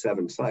 6 of the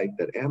 7 sites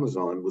that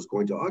Amazon was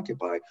going to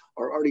occupy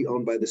are already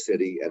owned by the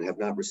city and have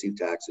not received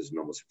taxes in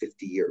almost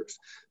 50 years.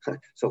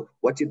 So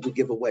what did we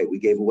give away? We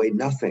gave away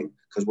nothing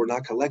because we're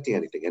not collecting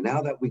anything. And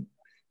now that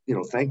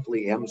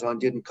thankfully Amazon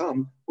didn't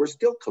come, we're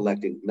still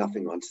collecting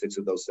nothing on 6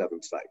 of those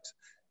 7 sites.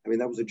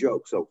 That was a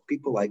joke. So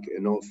people like,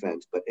 no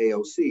offense, but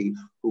AOC,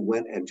 who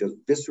went and just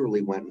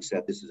viscerally went and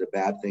said this is a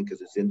bad thing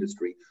because it's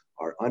industry,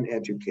 are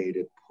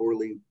uneducated,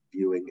 poorly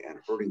viewing and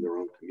hurting their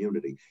own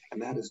community.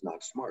 And that is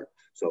not smart.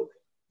 So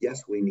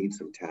yes, we need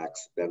some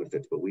tax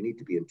benefits, but we need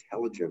to be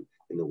intelligent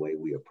in the way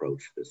we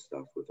approach this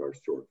stuff with our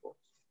shortfalls.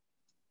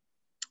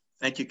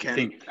 Thank you, Ken. I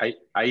think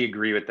I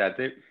agree with that.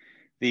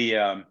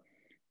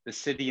 The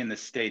city and the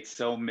state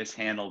so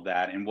mishandled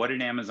that. And what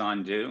did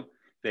Amazon do?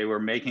 They were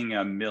making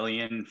 $1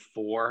 million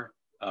for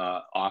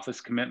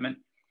office commitment.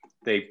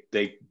 They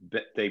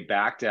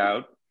backed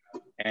out,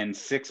 and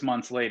 6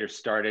 months later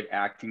started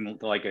acting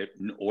like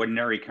an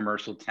ordinary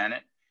commercial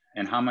tenant.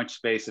 And how much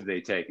space have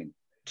they taken?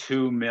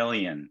 2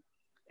 million,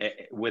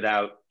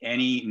 without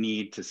any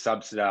need to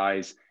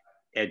subsidize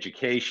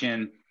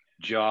education,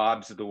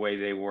 jobs the way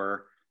they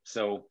were.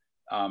 So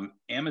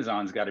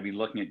Amazon's got to be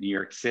looking at New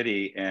York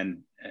City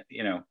and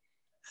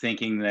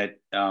thinking that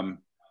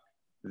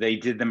they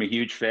did them a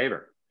huge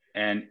favor.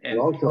 And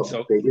also,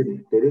 so they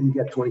didn't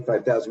get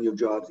 25,000 new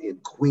jobs in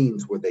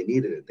Queens where they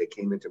needed it. They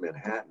came into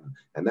Manhattan,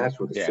 and that's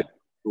where the city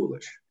was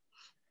foolish.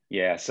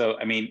 Yeah. So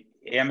I mean,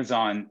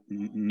 Amazon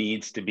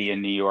needs to be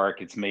in New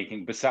York. It's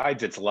making,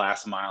 besides its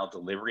last mile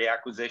delivery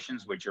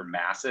acquisitions, which are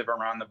massive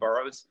around the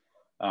boroughs,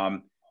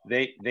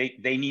 they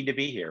need to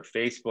be here.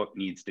 Facebook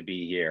needs to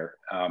be here.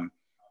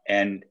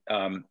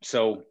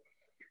 So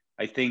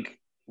I think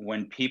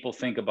when people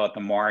think about the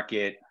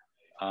market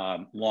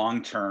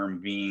long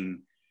term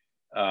being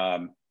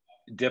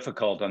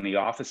difficult on the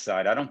office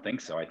side, I don't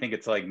think so. I think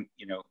it's like,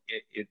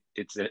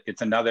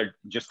 it's another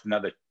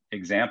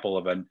example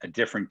of a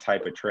different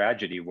type of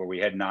tragedy where we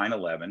had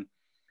 9/11.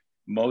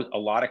 A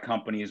lot of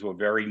companies were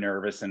very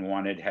nervous and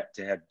wanted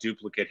to have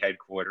duplicate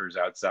headquarters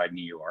outside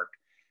New York,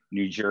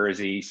 New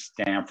Jersey,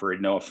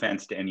 Stanford. No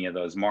offense to any of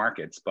those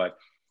markets, but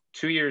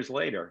 2 years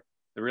later,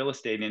 the real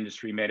estate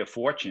industry made a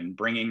fortune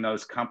bringing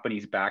those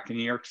companies back to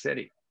New York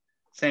City.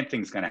 Same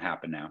thing's going to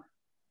happen now.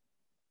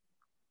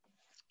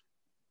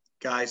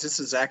 Guys, this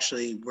is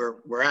actually,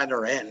 we're at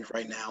our end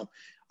right now.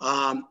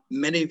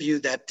 Many of you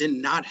that did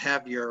not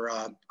have your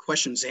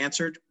questions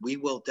answered, we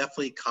will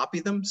definitely copy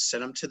them,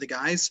 send them to the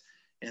guys,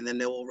 and then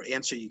they will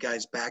answer you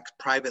guys back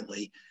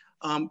privately.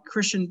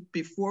 Christian,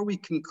 before we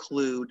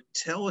conclude,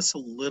 tell us a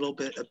little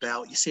bit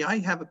about, you see, I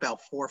have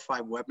about 4 or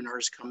 5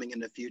 webinars coming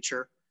in the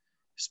future,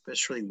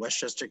 especially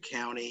Westchester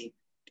County,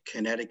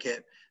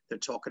 Connecticut. They're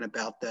talking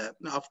about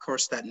of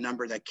course, that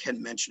number that Kent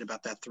mentioned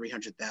about that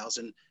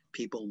 300,000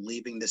 people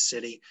leaving the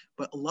city.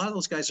 But a lot of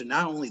those guys are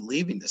not only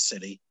leaving the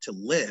city to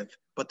live,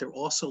 but they're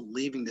also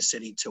leaving the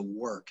city to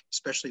work,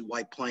 especially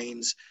White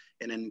Plains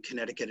and in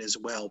Connecticut as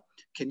well.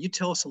 Can you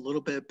tell us a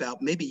little bit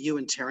about, maybe you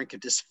and TARYN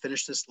could just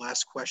finish this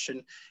last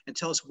question and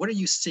tell us, what are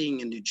you seeing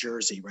in New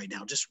Jersey right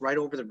now, just right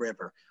over the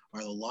river?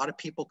 Are a lot of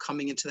people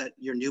coming into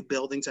your new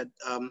buildings at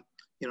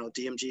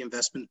DMG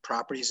Investment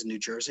Properties in New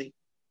Jersey?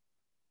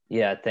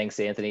 Yeah, thanks,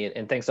 Anthony.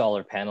 And thanks to all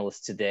our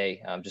panelists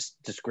today.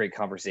 Just great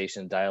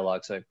conversation and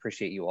dialogue. So I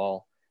appreciate you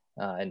all.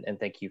 And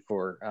thank you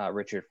for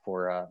Richard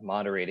for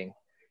moderating.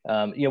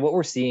 What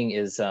we're seeing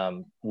is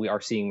we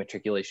are seeing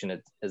matriculation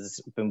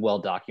has been well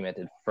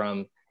documented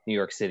from New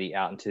York City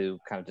out into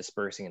kind of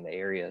dispersing in the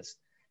areas.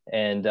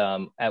 And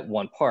at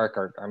One Park,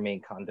 our main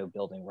condo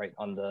building right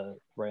on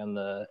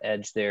the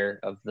edge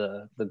there of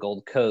the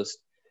Gold Coast,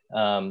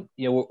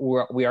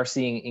 we are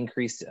seeing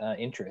increased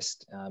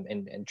interest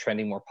and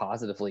trending more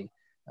positively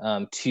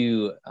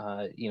to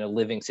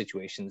living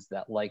situations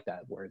like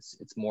that, where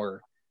it's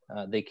more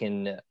they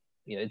can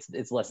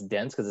it's less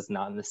dense because it's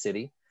not in the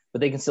city,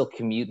 but they can still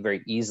commute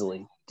very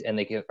easily, and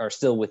they are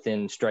still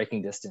within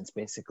striking distance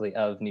basically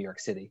of New York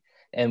City.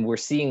 And we're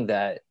seeing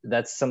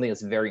that's something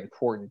that's very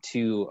important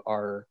to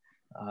our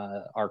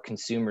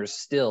consumers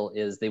still,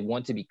 is they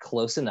want to be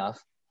close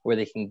enough where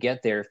they can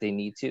get there if they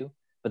need to,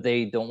 but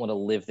they don't want to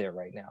live there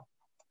right now.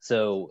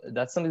 So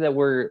that's something that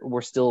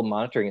we're still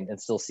monitoring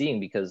and still seeing,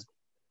 because,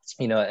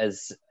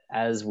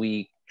 as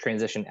we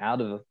transition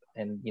out of,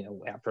 and,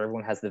 after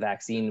everyone has the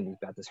vaccine, we've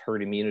got this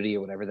herd immunity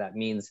or whatever that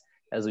means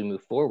as we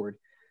move forward,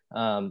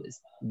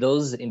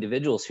 those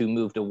individuals who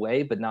moved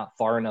away, but not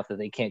far enough that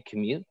they can't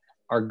commute,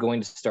 are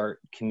going to start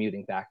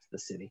commuting back to the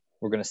city.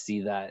 We're going to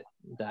see that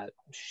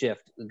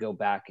shift go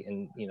back,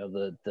 and,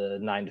 the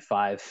 9 to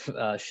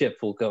 5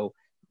 shift will go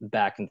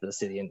back into the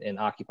city and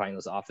occupying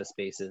those office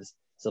spaces,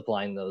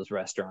 supplying those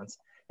restaurants.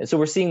 And so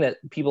we're seeing that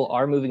people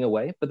are moving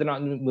away, but they're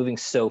not moving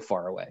so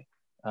far away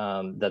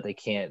that they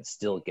can't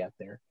still get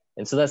there.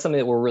 And so that's something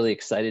that we're really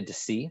excited to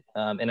see.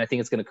 And I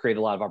think it's going to create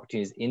a lot of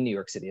opportunities in New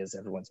York City, as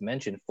everyone's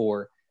mentioned,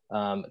 for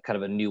kind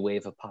of a new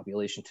wave of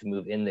population to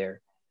move in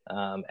there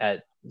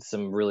at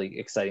some really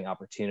exciting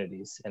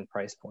opportunities and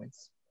price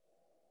points.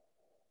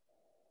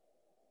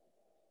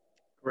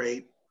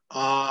 Great.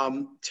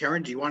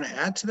 TARYN, do you want to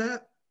add to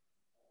that?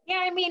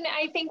 Yeah,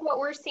 I think what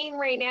we're seeing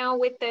right now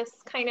with this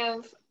kind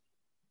of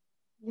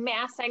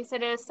mass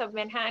exodus of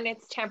Manhattan,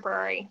 it's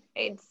temporary.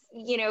 It's,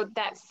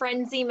 that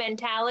frenzy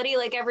mentality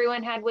like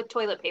everyone had with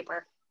toilet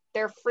paper.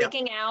 They're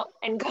freaking out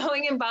and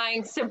going and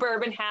buying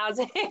suburban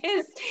houses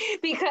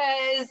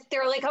because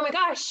they're like, oh my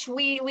gosh,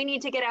 we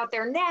need to get out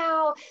there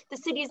now. The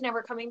city's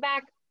never coming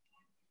back.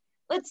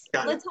 Let's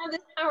have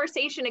this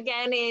conversation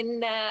again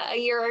in a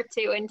year or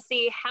two and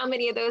see how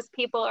many of those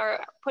people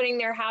are putting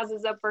their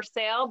houses up for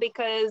sale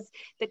because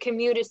the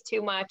commute is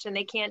too much and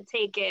they can't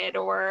take it,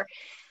 or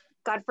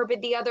God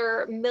forbid the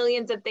other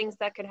millions of things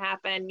that could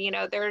happen.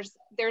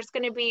 There's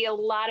going to be a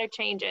lot of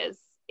changes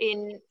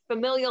in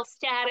familial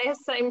status,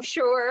 I'm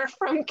sure,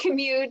 from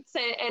commutes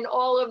and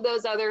all of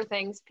those other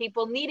things,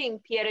 people needing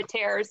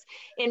pied-à-terres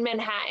in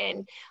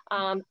Manhattan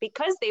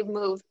because they've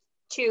moved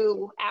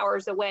 2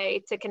 hours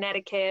away to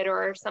Connecticut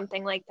or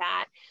something like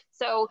that.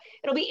 So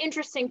it'll be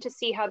interesting to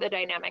see how the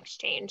dynamics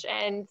change.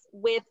 And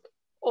with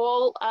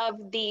all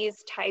of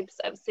these types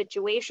of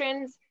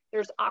situations,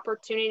 there's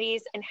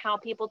opportunities, and how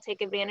people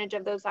take advantage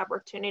of those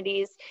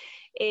opportunities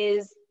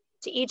is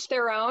to each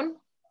their own.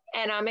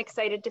 And I'm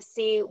excited to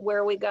see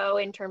where we go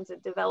in terms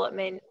of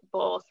development,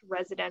 both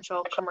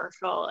residential,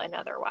 commercial, and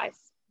otherwise.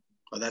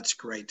 Well, that's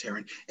great,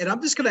 TARYN. And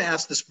I'm just going to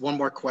ask this one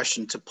more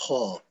question to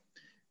Paul.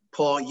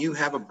 Paul, you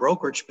have a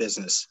brokerage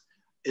business.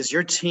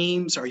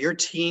 Are your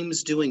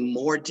teams doing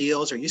more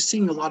deals? Are you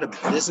seeing a lot of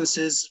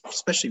businesses,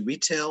 especially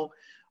retail,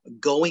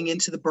 going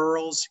into the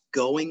boroughs,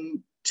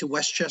 going to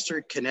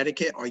Westchester,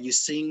 Connecticut? Are you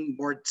seeing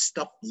more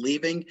stuff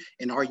leaving,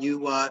 and are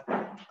you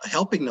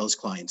helping those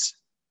clients?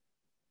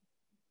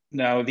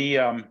 No,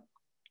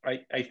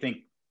 I think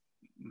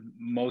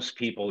most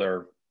people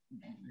are,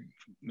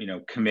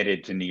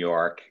 committed to New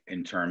York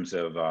in terms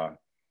of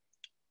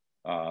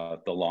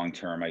the long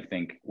term. I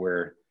think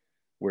we're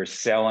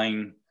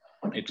selling.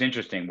 It's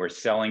interesting. We're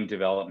selling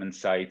development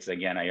sites.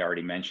 Again, I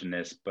already mentioned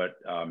this, but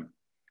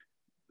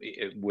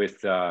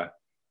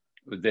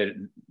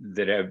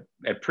that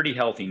have pretty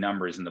healthy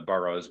numbers in the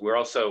boroughs. We're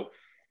also,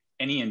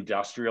 any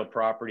industrial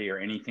property or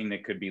anything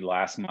that could be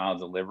last mile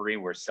delivery,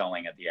 we're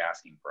selling at the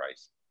asking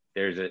price.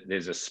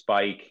 There's a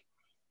spike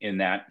in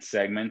that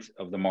segment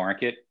of the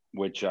market,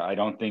 which I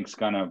don't think is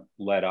going to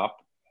let up.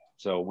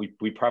 So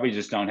we probably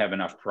just don't have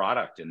enough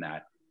product in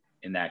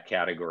that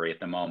category at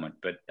the moment.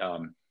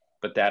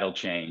 But that'll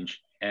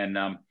change. And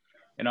on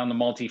the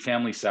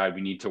multifamily side,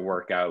 we need to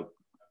work out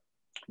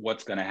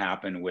what's going to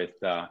happen with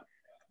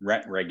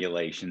rent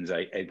regulations.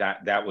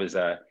 That was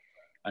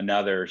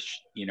another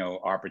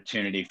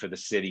opportunity for the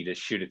city to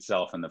shoot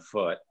itself in the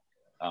foot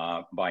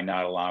by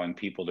not allowing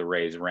people to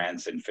raise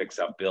rents and fix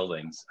up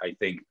buildings. I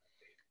think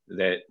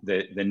that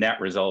the net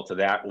result of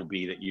that will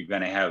be that you're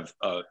going to have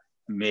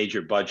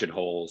major budget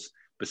holes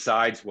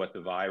besides what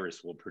the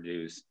virus will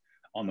produce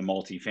on the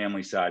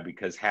multifamily side,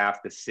 because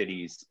half the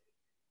city's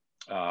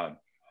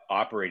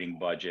operating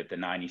budget, the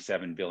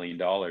 $97 billion,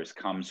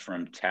 comes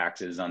from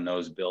taxes on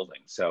those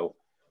buildings. So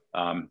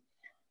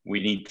we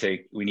need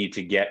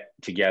to get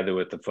together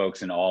with the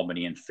folks in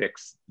Albany and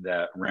fix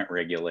the rent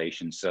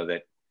regulations so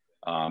that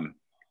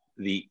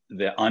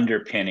the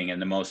underpinning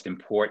and the most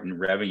important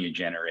revenue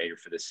generator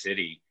for the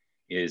city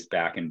is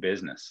back in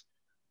business.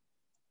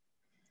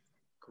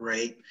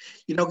 Great.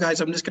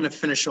 Guys, I'm just going to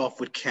finish off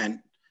with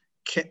Kent.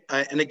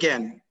 And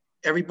again,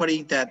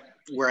 everybody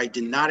where I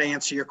did not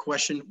answer your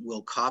question,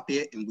 we'll copy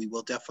it, and we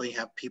will definitely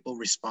have people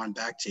respond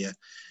back to you.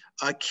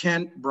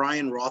 Kent,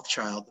 Brian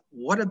Rothschild,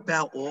 what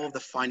about all of the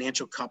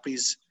financial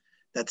companies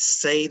that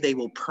say they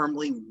will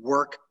permanently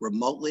work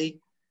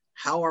remotely?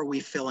 How are we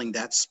filling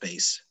that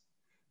space?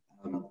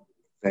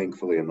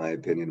 Thankfully, in my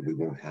opinion, we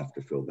won't have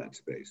to fill that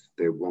space.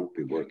 They won't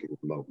be working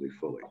remotely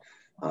fully.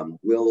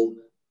 Will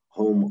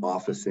home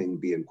officing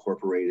be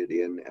incorporated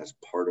in as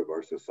part of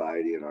our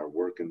society and our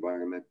work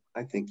environment?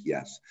 I think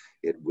yes,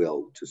 it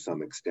will to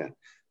some extent.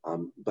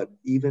 But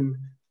even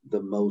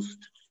the most,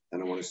 I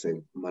don't want to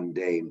say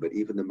mundane, but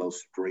even the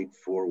most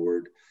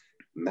straightforward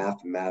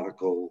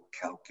mathematical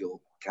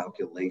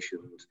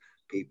calculations,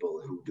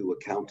 people who do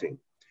accounting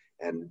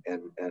and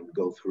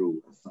go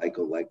through a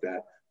cycle like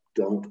that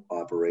don't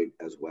operate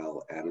as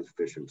well and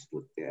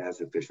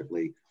as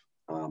efficiently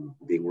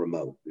being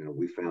remote.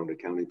 We found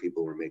accounting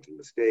people were making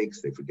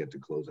mistakes. They forget to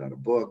close out a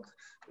book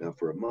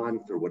for a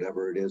month or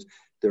whatever it is.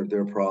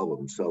 They're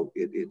problems. So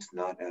it's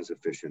not as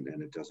efficient,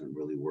 and it doesn't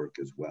really work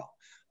as well.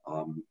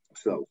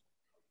 So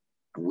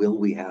will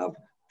we have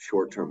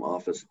short-term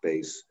office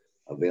space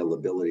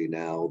availability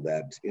now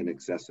that's in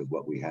excess of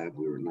what we had?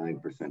 We were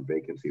 9%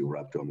 vacancy. We're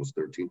up to almost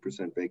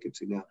 13%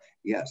 vacancy now.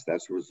 Yes,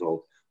 that's a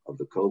result of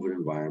the COVID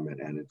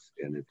environment and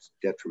its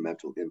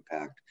detrimental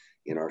impact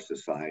in our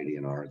society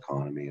and our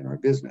economy and our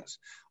business.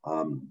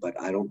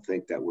 But I don't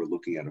think that we're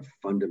looking at a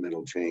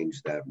fundamental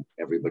change that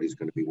everybody's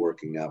going to be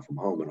working now from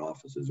home and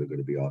offices are going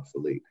to be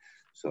obsolete.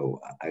 So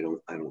I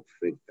don't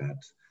think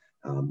that's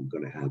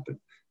going to happen.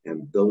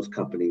 And those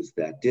companies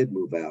that did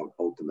move out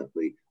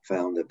ultimately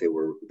found that they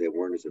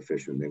weren't as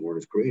efficient, they weren't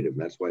as creative.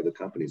 And that's why the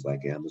companies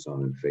like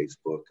Amazon and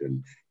Facebook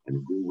and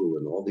Google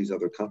and all these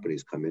other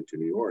companies come into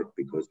New York,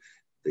 because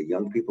the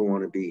young people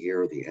want to be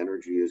here, the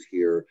energy is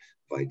here,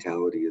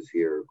 vitality is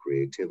here,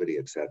 creativity,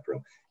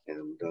 etc.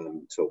 And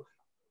so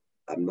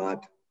I'm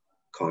not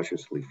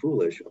cautiously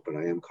foolish, but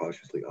I am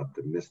cautiously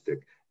optimistic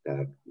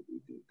that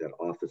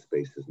office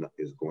space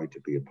is going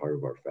to be a part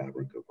of our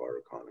fabric of our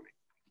economy.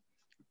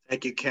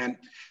 Thank you, Ken.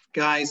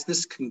 Guys,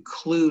 this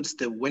concludes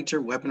the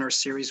winter webinar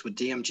series with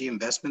DMG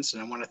Investments,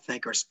 and I want to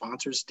thank our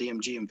sponsors,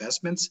 DMG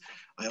Investments.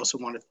 I also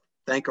want to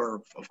thank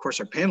of course,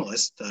 our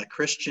panelists,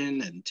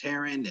 Christian and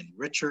TARYN and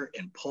Richard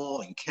and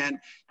Paul and Kent.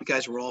 You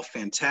guys were all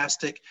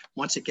fantastic.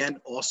 Once again,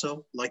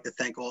 also like to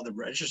thank all the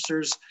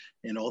registers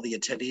and all the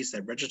attendees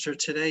that registered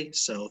today.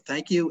 So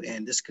thank you.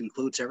 And this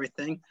concludes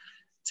everything.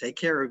 Take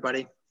care,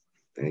 everybody.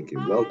 Thank you.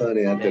 Well done,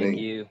 Anthony. Thank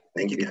you.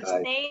 Thank you, guys.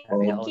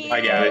 Thank you.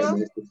 Bye, guys.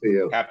 Nice to see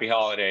you. Happy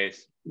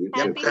holidays. You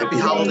too. Happy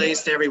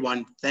holidays to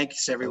everyone.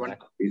 Thanks, everyone.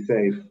 Be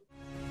safe.